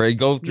 whatever,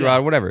 go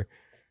throughout, whatever.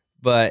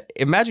 But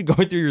imagine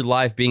going through your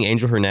life being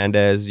Angel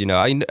Hernandez.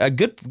 A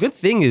good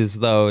thing is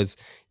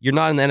you're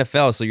not in the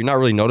NFL, so you're not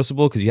really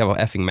noticeable because you have an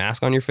effing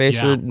mask on your face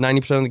for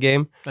 90% of the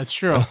game. That's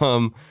true.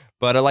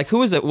 But like, who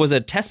was it? Was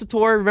it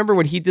Tessitore? Remember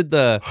when he did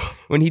the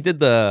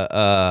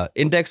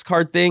index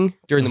card thing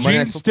during the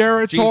Monday Gene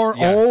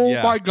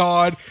Steratore? My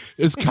God!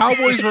 It's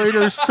Cowboys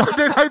Raiders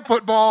Sunday Night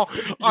Football.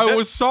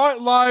 I saw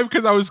it live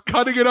because I was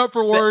cutting it up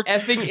for work. The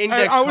effing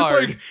index card.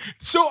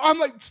 I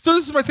was so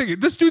this is my thing.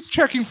 This dude's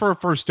checking for a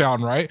first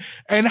down, right?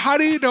 And how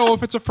do you know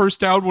if it's a first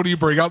down when you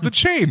bring out the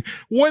chain?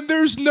 When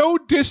there's no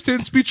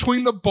distance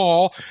between the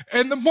ball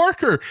and the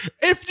marker.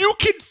 If you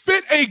can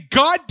fit a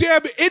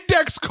goddamn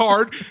index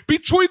card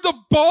between the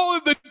ball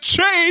and the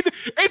chain,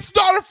 it's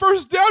not a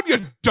first down,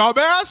 you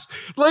dumbass.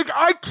 Like,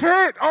 I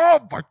can't. Oh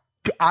my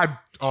God.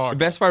 The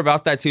best part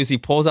about that too is he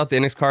pulls out the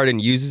index card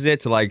and uses it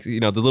to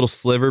the little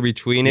sliver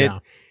between it,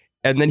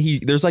 and then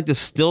there's like this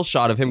still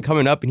shot of him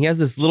coming up, and he has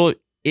this little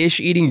ish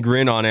eating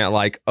grin on it,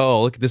 like,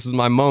 oh look, this is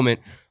my moment.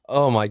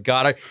 Oh my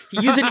God,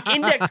 he used an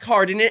index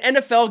card in an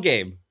NFL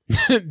game.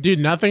 Dude,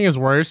 nothing is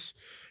worse.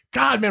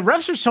 God, man,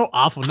 refs are so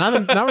awful.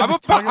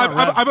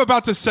 I'm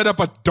about to set up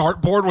a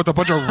dartboard with a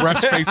bunch of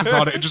refs' faces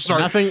on it and just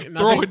start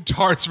throwing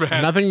darts,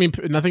 man.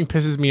 Nothing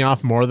pisses me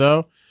off more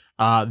though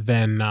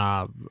than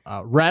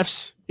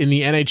refs in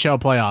the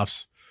NHL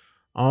playoffs.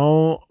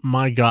 Oh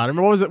my God! I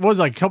remember what was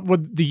it like?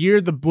 The year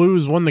the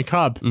Blues won the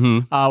cup.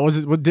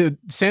 Mm-hmm. Did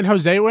San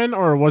Jose win,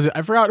 or was it?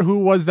 I forgot who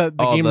was that.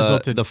 The game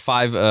resulted. The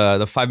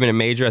 5-minute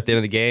major at the end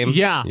of the game.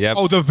 Yeah. Yep.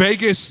 Oh, the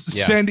Vegas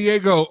San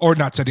Diego, or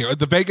not San Diego,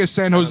 the Vegas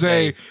San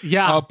Jose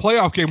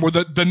playoff game where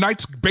the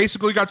Knights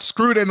basically got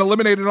screwed and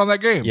eliminated on that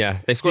game.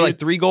 Yeah, they scored like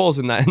 3 goals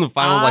in the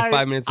final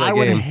 5 minutes of that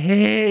game. I would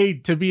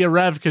hate to be a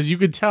ref because you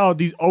could tell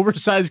these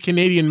oversized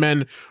Canadian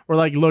men were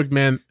like, "Look,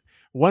 man.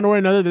 One way or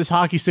another, this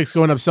hockey stick's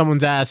going up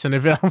someo's ass, and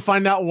if I don't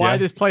find out why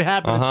this play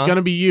happened, it's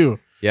gonna be you."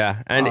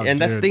 Yeah, and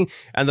that's the thing.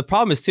 And the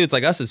problem is too, it's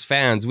like us as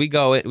fans, we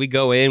go in,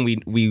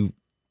 we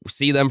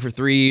see them for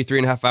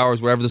 3.5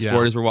 hours, whatever the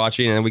sport is we're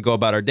watching, and then we go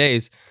about our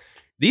days.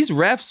 These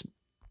refs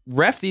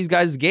ref these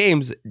guys'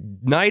 games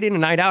night in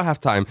and night out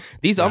halftime.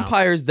 These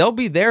umpires, they'll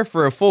be there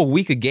for a full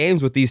week of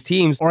games with these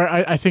teams. Or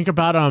I think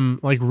about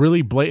like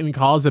really blatant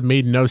calls that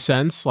made no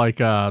sense,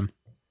 like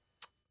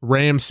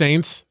Rams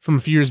Saints from a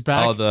few years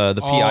back. Oh, the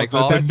PI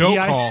call? The no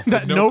call.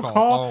 That no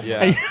call. Oh,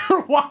 yeah. And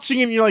you're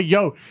watching and you're like,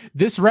 yo,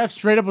 this ref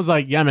straight up was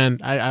like, yeah, man,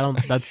 I don't,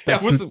 that's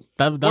that was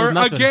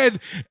nothing.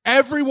 Again,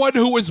 everyone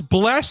who was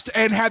blessed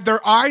and had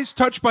their eyes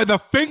touched by the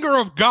finger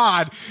of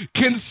God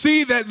can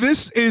see that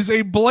this is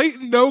a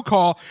blatant no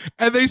call,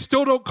 and they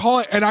still don't call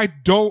it, and I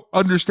don't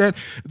understand.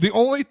 The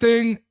only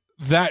thing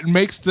that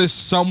makes this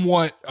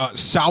somewhat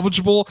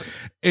salvageable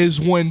is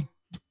when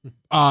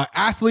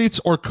athletes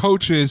or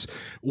coaches,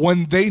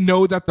 when they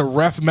know that the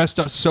ref messed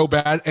up so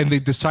bad and they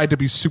decide to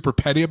be super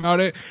petty about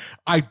it.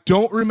 I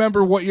don't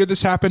remember what year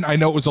this happened. I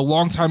know it was a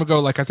long time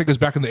ago. Like I think it was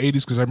back in the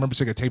 80s because I remember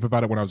seeing a tape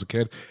about it when I was a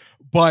kid.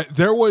 But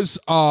there was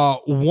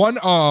one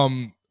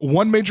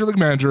major league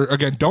manager,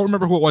 again, don't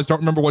remember who it was, don't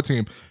remember what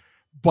team,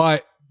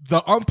 but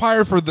the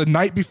umpire for the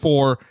night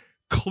before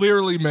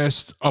clearly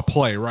missed a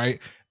play,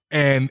 right?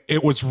 And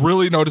it was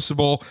really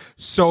noticeable.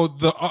 So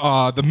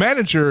the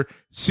manager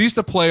sees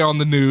the play on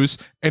the news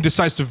and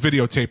decides to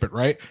videotape it,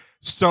 right?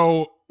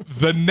 So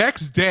the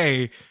next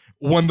day,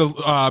 when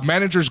the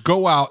managers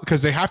go out,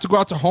 because they have to go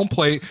out to home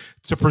plate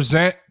to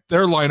present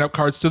their lineup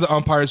cards to the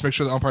umpires, make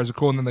sure the umpires are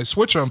cool, and then they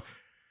switch them.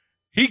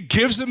 He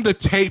gives them the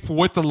tape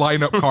with the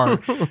lineup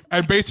card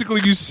and basically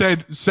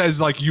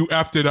says like, you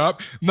effed it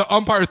up. And the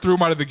umpire threw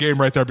him out of the game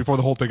right there before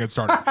the whole thing had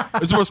started.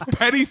 It's the most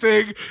petty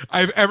thing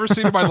I've ever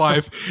seen in my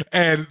life.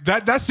 And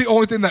that's the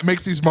only thing that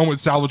makes these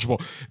moments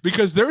salvageable,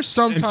 because there's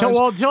sometimes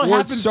until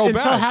it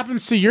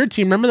happens to your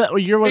team. Remember that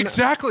year when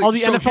all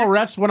the NFL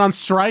refs went on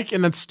strike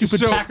and that stupid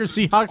Packers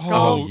Seahawks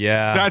call? Oh,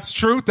 yeah. That's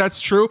true.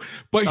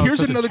 But here's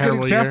another good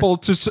example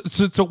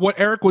to what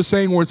Eric was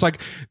saying, where it's like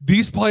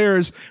these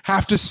players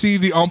have to see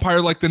the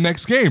umpire like the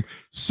next game.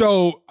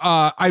 So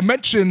I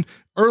mentioned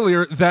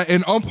earlier that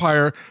an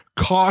umpire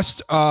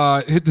cost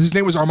his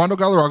name was Armando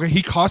Galarraga.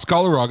 He cost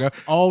Galarraga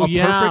a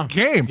perfect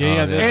game.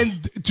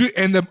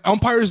 And the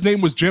umpire's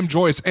name was Jim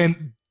Joyce.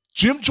 And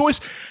Jim Joyce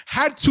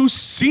had to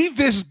see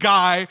this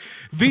guy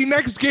the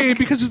next game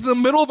because it's in the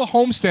middle of a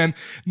homestand.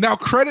 Now,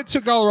 credit to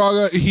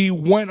Galarraga. He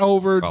went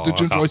over to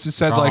Jim Joyce and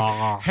said,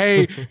 like,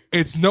 hey,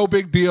 it's no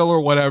big deal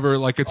or whatever.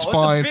 Like, it's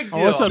fine.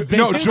 It's a big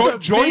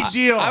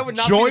deal. I would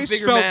not Joyce be a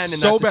bigger felt man in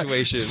so that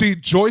situation. bad. See,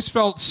 Joyce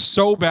felt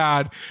so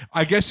bad.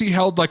 I guess he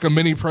held like a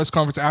mini press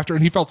conference after,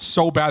 and he felt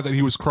so bad that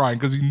he was crying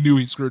because he knew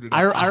he screwed it up.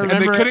 I remember,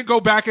 and they couldn't go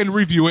back and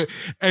review it.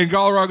 And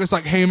Galarraga's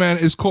like, hey, man,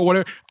 it's cool,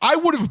 whatever. I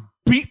would have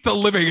beat the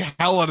living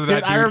hell out of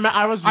that dude.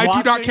 I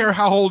do not care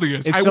how old he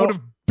is. I would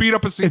have beat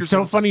up a senior. It's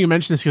so funny you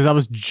mentioned this because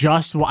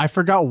I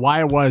forgot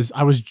why it was.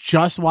 I was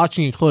just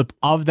watching a clip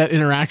of that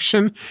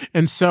interaction,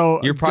 and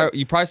so you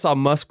probably saw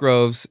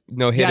Musgrove's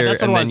no hitter,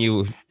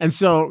 and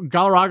so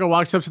Galarraga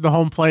walks up to the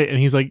home plate, and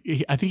he's like,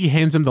 I think he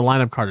hands him the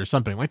lineup card or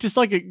something, like just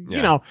like you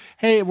know,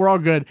 hey, we're all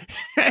good.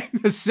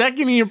 And the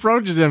second he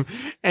approaches him,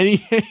 and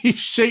he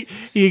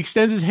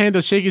extends his hand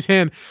to shake his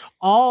hand.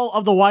 All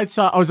of the White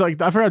Sox,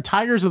 I forgot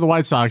Tigers or the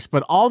White Sox,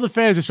 but all the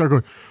fans just start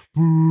going,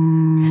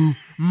 boo,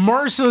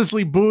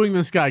 mercilessly booing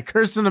this guy,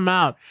 cursing him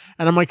out.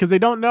 And I'm like, because they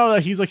don't know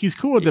that he's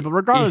cool with it. But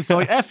regardless, they're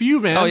like, F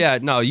you, man. Oh yeah,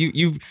 no,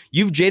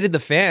 you've jaded the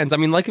fans. I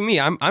mean, like me,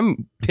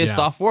 I'm pissed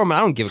off for him. I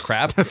don't give a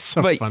crap. That's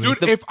so funny.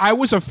 Dude, if I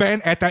was a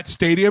fan at that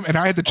stadium and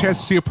I had the chance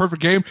to see a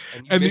perfect game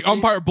and the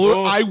umpire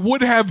blew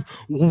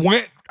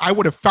it, I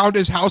would have found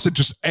his house and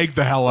just egged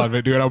the hell out of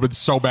it, dude. I would have been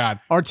so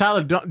bad. Or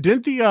Tyler,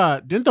 didn't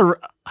the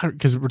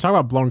because we're talking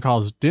about blown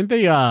calls, didn't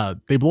they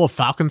blow a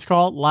Falcons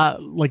call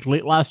like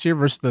late last year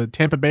versus the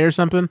Tampa Bay or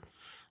something?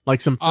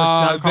 Like some first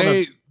down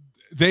call.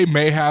 They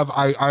may have.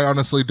 I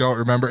honestly don't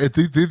remember.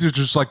 These are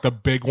just like the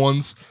big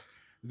ones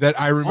that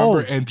I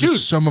remember, and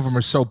just some of them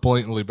are so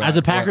blatantly bad. As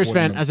a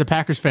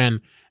Packers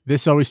fan,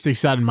 this always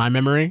sticks out in my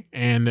memory,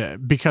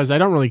 and because I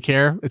don't really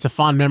care, it's a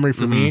fond memory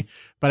for me.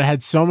 But I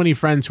had so many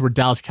friends who were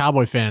Dallas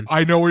Cowboy fans.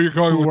 I know where you're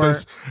going with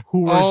this.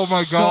 Who were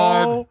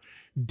God.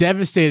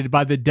 Devastated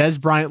by the Des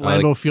Bryant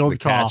Lambeau Field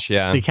call.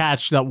 The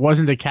catch that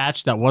wasn't a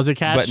catch, that was a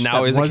catch. But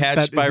now is a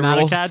catch by rules. Not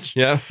a catch.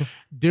 Yeah.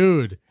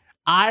 Dude,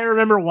 I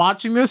remember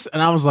watching this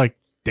and I was like,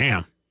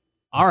 damn.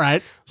 All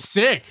right,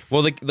 sick.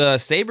 Well, the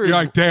Sabres,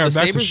 like, damn, the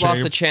Sabres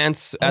lost a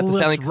chance at the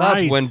Stanley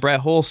Cup when Brett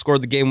Hull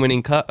scored the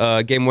game-winning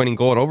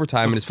goal in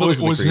overtime, and his foot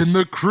was in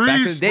the crease. Back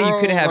in the day, you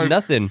couldn't have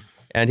nothing.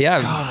 And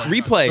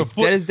replay,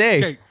 dead as day.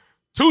 Okay.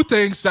 Two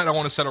things that I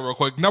want to settle real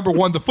quick. Number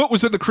one, the foot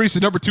was in the crease,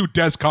 and number two,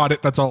 Des caught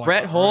it. That's all.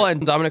 Brett Hull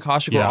and Dominic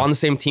Hasek were on the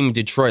same team in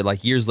Detroit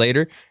like years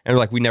later, and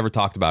we never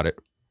talked about it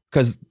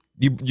because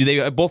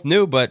they both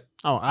knew. But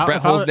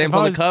Brett Hull's name's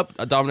on the cup.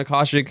 Dominic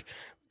Hasek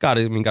got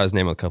his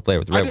name on the cup later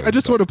with the Red Wings. I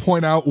just want to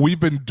point out,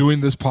 we've been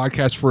doing this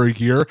podcast for a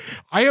year.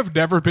 I have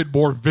never been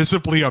more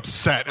visibly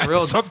upset at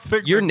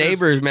something. Your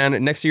neighbors,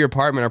 man, next to your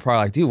apartment are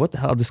probably like, dude, what the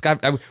hell? This guy,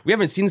 we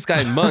haven't seen this guy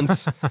in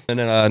months.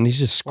 and he's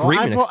just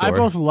screaming next door. I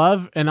both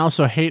love and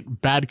also hate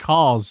bad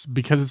calls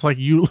because it's like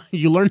you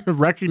learn to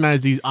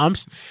recognize these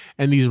umps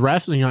and these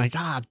refs, and you're like,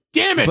 God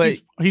damn it. But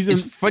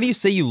it's funny you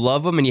say you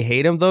love him and you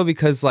hate him, though,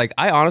 because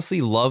I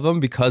honestly love him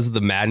because of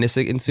the madness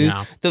that ensues.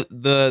 Yeah.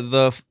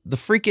 The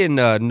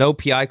freaking no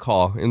PI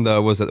call in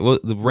the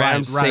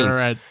Rams Saints.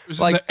 Right. It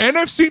was like the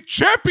NFC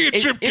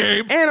Championship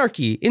game.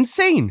 Anarchy,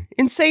 insane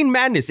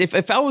madness.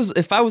 If I was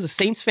a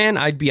Saints fan,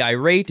 I'd be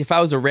irate. If I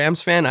was a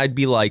Rams fan, I'd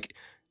be like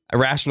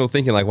irrational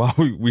thinking, like, wow,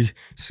 we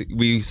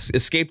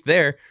escaped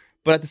there.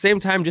 But at the same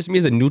time, just me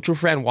as a neutral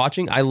fan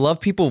watching, I love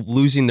people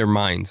losing their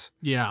minds.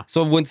 Yeah.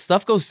 So when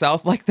stuff goes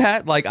south like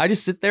that, I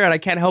just sit there and I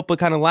can't help but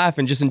kind of laugh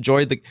and just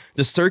enjoy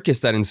the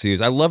circus that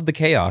ensues. I love the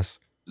chaos.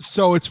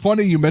 So it's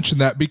funny you mentioned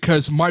that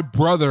because my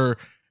brother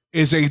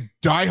is a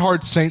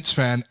diehard Saints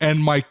fan, and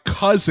my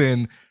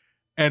cousin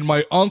and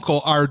my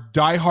uncle are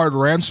diehard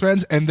Rams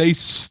fans, and they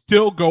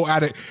still go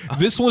at it.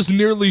 This was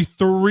nearly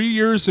 3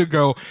 years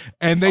ago,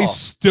 and they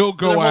still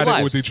go at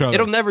it with each other.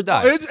 It'll never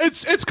die.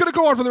 It's going to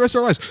go on for the rest of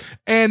our lives.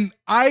 And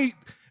I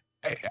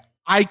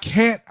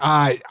can't.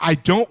 I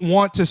don't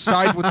want to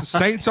side with the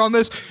Saints on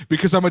this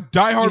because I'm a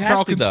diehard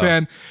Falcons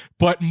fan.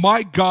 But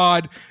my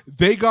God,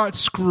 they got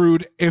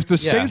screwed. If the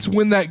Saints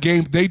win that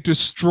game, they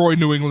destroy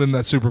New England in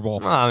that Super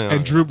Bowl,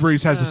 and Drew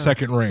Brees has a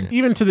second ring.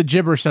 Even to the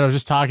gibberish that I was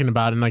just talking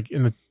about, and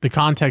in the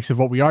context of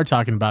what we are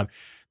talking about,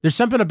 there's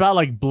something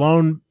about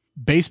blown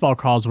baseball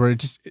calls where it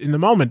just in the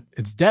moment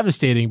it's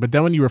devastating, but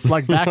then when you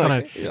reflect back on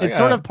it, it's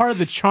sort of part of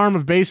the charm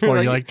of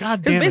baseball. You're like,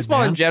 God damn it,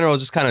 baseball man. in general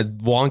is just kind of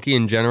wonky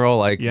in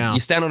general. You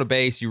stand on a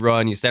base, you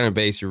run. You stand on a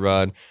base, you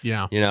run.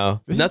 Yeah,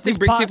 nothing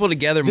brings people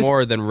together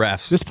more than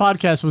refs. This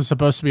podcast was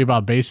supposed to be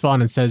about baseball,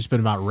 and instead it's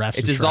been about refs.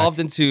 It dissolved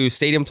into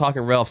stadium talk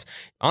and refs.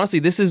 Honestly,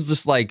 this is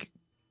just the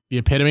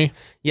epitome.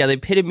 Yeah, the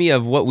epitome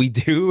of what we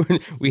do.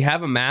 We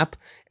have a map,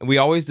 and we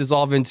always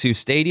dissolve into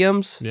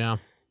stadiums,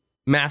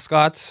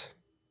 mascots,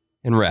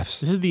 and refs.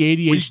 This is the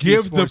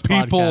ADHD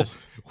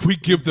podcast. We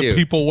give the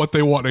people what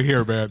they want to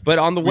hear, man. But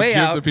on the way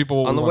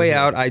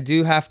out, I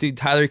do have to.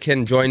 Tyler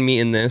can join me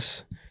in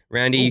this.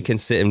 Randy, you can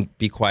sit and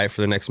be quiet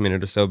for the next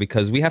minute or so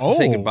because we have to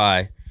say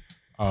goodbye.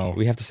 Oh.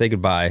 We have to say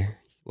goodbye.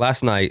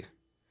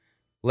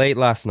 Late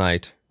last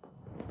night,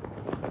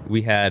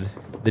 we had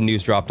the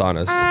news dropped on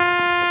us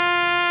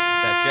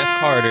that Jeff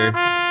Carter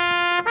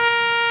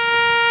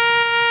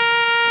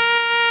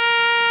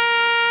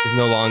is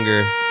no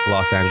longer a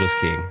Los Angeles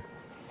King.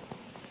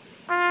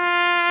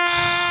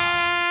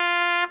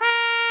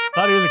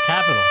 Thought he was a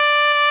Capital.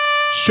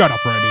 Shut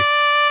up, Randy.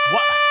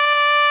 What?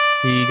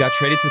 He got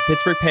traded to the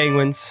Pittsburgh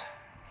Penguins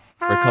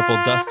for a couple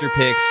duster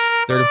picks,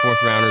 3rd and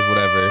 4th rounders,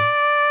 whatever. It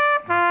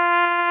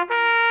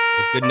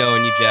was good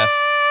knowing you, Jeff.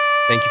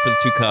 Thank you for the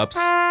 2 cups.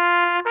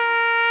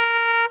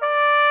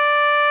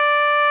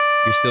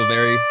 You're still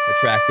very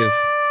attractive.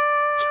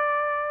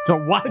 So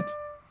what?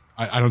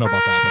 I don't know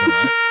about that, but all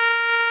right.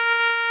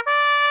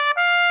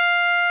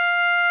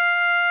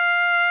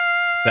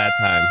 It's a sad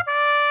time.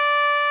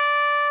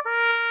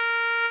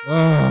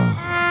 Oh,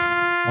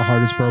 my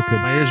heart is broken.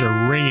 My ears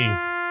are ringing.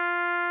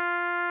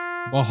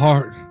 My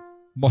heart,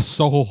 my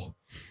soul,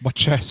 my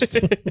chest,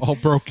 all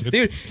broken.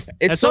 Dude,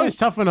 it's It's always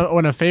tough when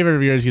a favorite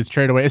of yours gets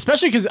traded away,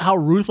 especially because how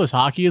ruthless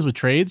hockey is with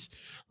trades.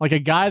 Like a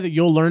guy that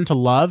you'll learn to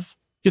love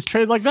gets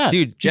traded like that.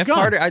 Dude, He's Jeff gone.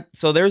 Carter.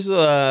 So there's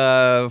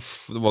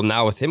well,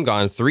 now with him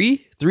gone,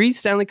 three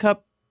Stanley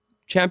Cup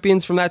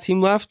champions from that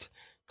team left.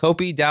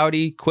 Kopi,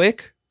 Doughty,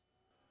 Quick,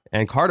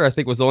 and Carter. I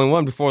think was the only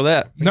one before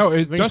that. No,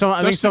 I think some-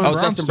 Oh,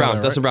 Dustin Brown.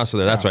 Dustin Brown's still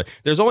there. That's right.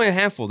 There's only a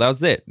handful. That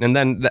was it. And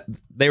then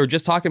they were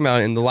just talking about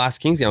it in the last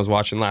Kings game I was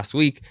watching last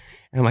week.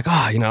 And I'm like,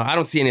 I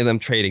don't see any of them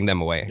trading them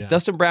away. Yeah.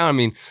 Dustin Brown, I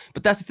mean,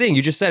 but that's the thing.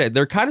 You just said it.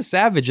 They're kind of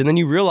savage. And then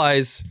you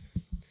realize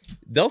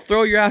they'll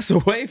throw your ass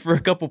away for a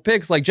couple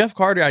picks. Like Jeff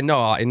Carter, I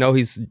know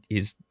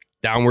he's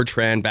downward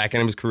trend, back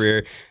end of his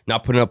career,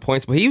 not putting up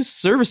points, but he was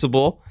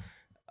serviceable.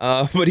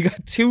 But he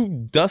got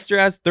 2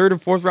 duster-ass 3rd and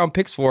 4th round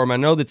picks for him. I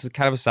know that's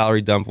kind of a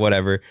salary dump,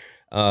 whatever.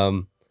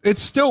 It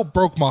still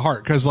broke my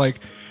heart because, like,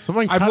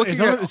 Someone, I'm looking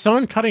is at-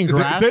 someone cutting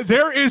grass?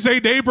 there is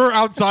a neighbor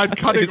outside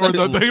cutting, or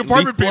the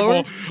apartment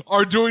blowing? people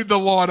are doing the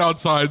lawn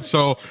outside.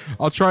 So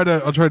I'll try to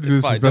do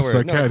this Fine, as best as I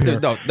don't can worry.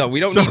 here. No, we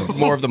don't need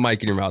more of the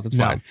mic in your mouth. It's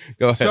fine.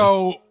 Go ahead.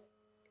 So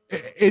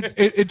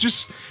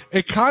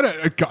it kind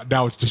of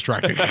now it's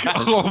distracting.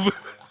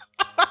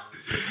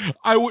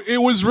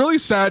 It was really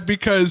sad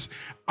because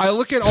I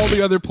look at all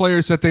the other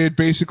players that they had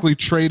basically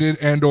traded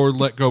and or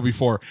let go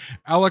before.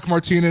 Alec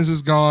Martinez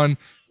is gone.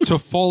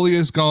 Toffoli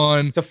is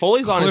gone.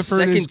 Toffoli's on his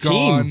Clifford is second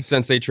team gone.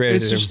 since they traded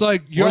It's him. just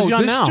like, yo, Where's he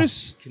on this now?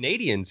 just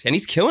Canadians, and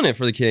he's killing it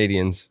for the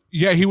Canadians.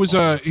 yeah. He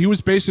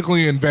was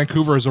basically in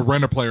Vancouver as a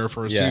rent-a-player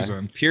for a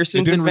season.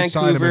 Pearson's They in didn't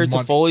re-sign him Vancouver. in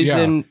Toffoli's Yeah.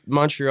 in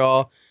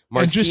Montreal.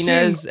 And just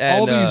Martinez seeing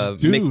all and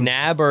these dudes.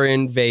 McNabb are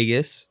in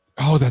Vegas.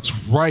 Oh, that's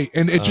right.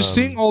 And it just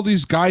seeing all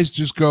these guys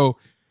just go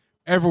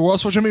everywhere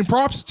else, which I mean,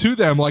 props to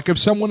them. Like if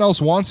someone else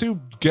wants to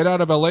get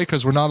out of LA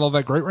because we're not all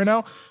that great right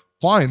now,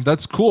 fine,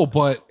 that's cool.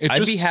 But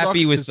I'd be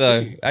happy with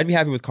I'd be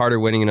happy with Carter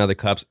winning another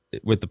cup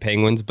with the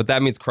Penguins, but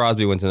that means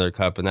Crosby wins another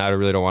cup, and I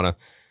really don't want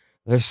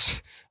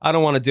to. I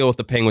don't want to deal with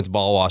the Penguins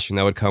ball washing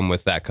that would come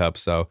with that cup.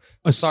 So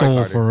a sorry, soul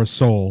Carter. for a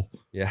soul.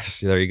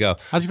 yes, there you go.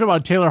 How'd you feel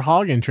about Taylor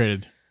Hall getting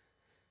traded?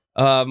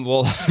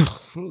 Well,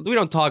 we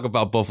don't talk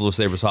about Buffalo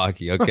Sabres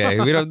hockey, okay?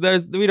 We don't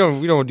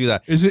do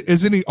that.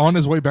 Isn't he on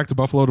his way back to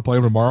Buffalo to play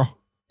him tomorrow?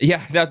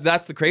 Yeah,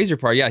 that's the crazier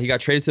part. Yeah, he got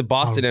traded to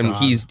Boston, and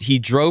God. he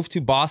drove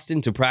to Boston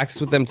to practice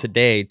with them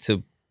today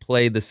to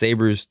play the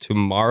Sabres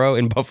tomorrow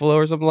in Buffalo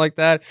or something like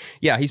that.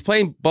 Yeah, he's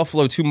playing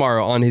Buffalo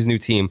tomorrow on his new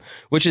team,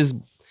 which is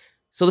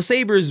so the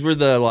Sabres were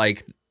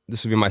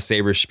this would be my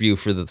Sabres spew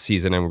for the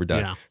season, and we're done.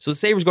 Yeah. So the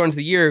Sabres going into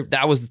the year,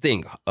 that was the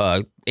thing.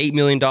 $8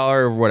 million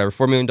or whatever,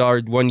 $4 million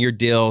 1-year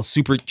deal,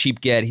 super cheap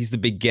get. He's the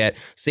big get.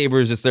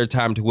 Sabres, it's their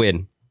time to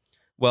win.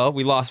 Well,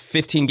 we lost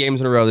 15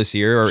 games in a row this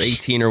year, or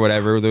 18 or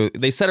whatever.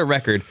 They set a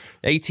record,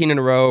 18 in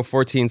a row,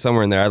 14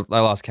 somewhere in there. I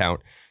lost count.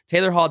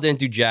 Taylor Hall didn't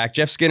do jack.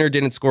 Jeff Skinner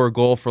didn't score a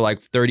goal for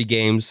like 30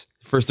 games,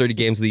 first 30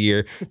 games of the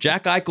year.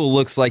 Jack Eichel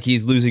looks like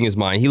he's losing his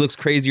mind. He looks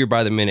crazier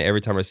by the minute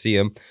every time I see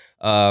him.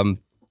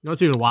 You know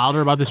what's even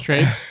wilder about this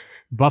trade?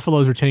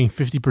 Buffalo's retaining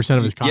 50%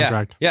 of his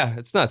contract. Yeah,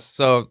 it's nuts.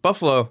 So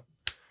Buffalo,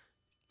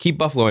 keep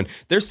Buffaloing.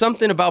 There's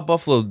something about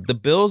Buffalo. The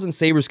Bills and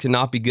Sabres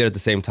cannot be good at the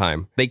same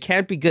time. They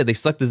can't be good. They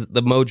suck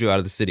the mojo out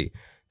of the city.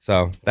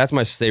 So that's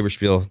my Sabres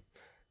spiel.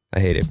 I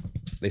hate it.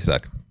 They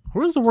suck.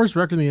 Who's the worst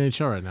record in the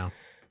NHL right now?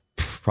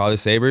 Probably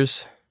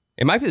Sabres.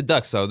 It might be the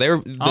Ducks though.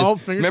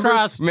 Fingers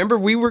crossed. Remember,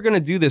 we were gonna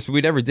do this, but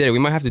we never did it. We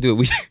might have to do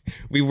it.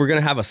 We were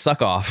gonna have a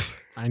suck off.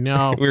 I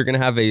know. We were gonna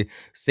have a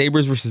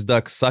Sabres versus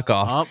Ducks suck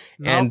off.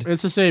 And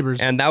it's the Sabres.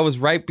 And that was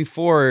right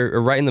before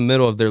or right in the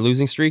middle of their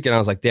losing streak. And I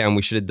was like, damn,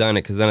 we should have done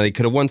it because then they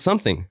could have won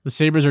something. The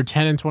Sabres are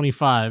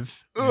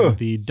 10-25. And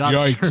the Ducks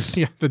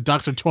Yikes. the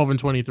Ducks are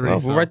 12-23. Well,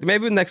 so. right,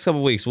 maybe in the next couple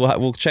of weeks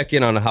we'll check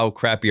in on how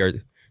crappy our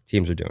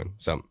teams are doing.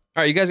 So, all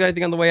right, you guys got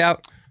anything on the way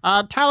out?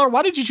 Tyler,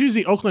 why did you choose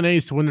the Oakland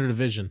A's to win their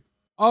division?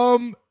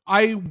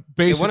 I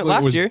basically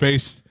last was year.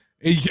 based.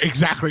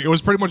 Exactly. It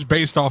was pretty much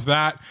based off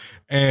that.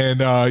 And,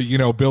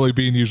 Billy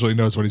Bean usually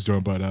knows what he's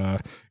doing.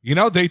 But,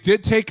 they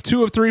did take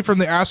 2 of 3 from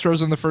the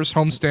Astros in the first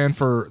homestand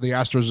for the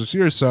Astros this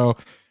year. So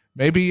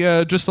maybe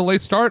just a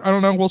late start. I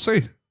don't know. We'll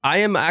see. I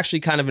am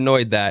actually kind of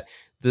annoyed that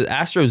the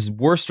Astros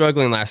were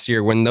struggling last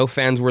year when no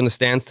fans were in the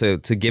stands to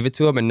give it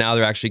to them. And now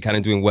they're actually kind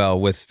of doing well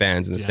with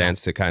fans in the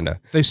stands to kind of.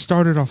 They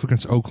started off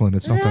against Oakland.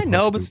 It's not that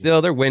No, but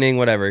still, they're winning,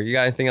 whatever. You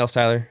got anything else,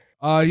 Tyler?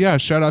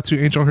 Shout out to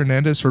Angel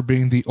Hernandez for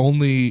being the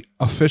only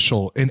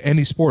official in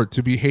any sport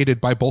to be hated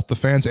by both the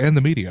fans and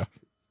the media.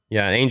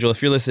 Yeah, Angel,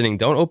 if you're listening,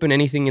 don't open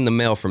anything in the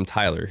mail from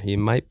Tyler. He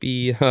might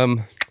be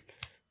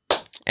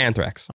anthrax.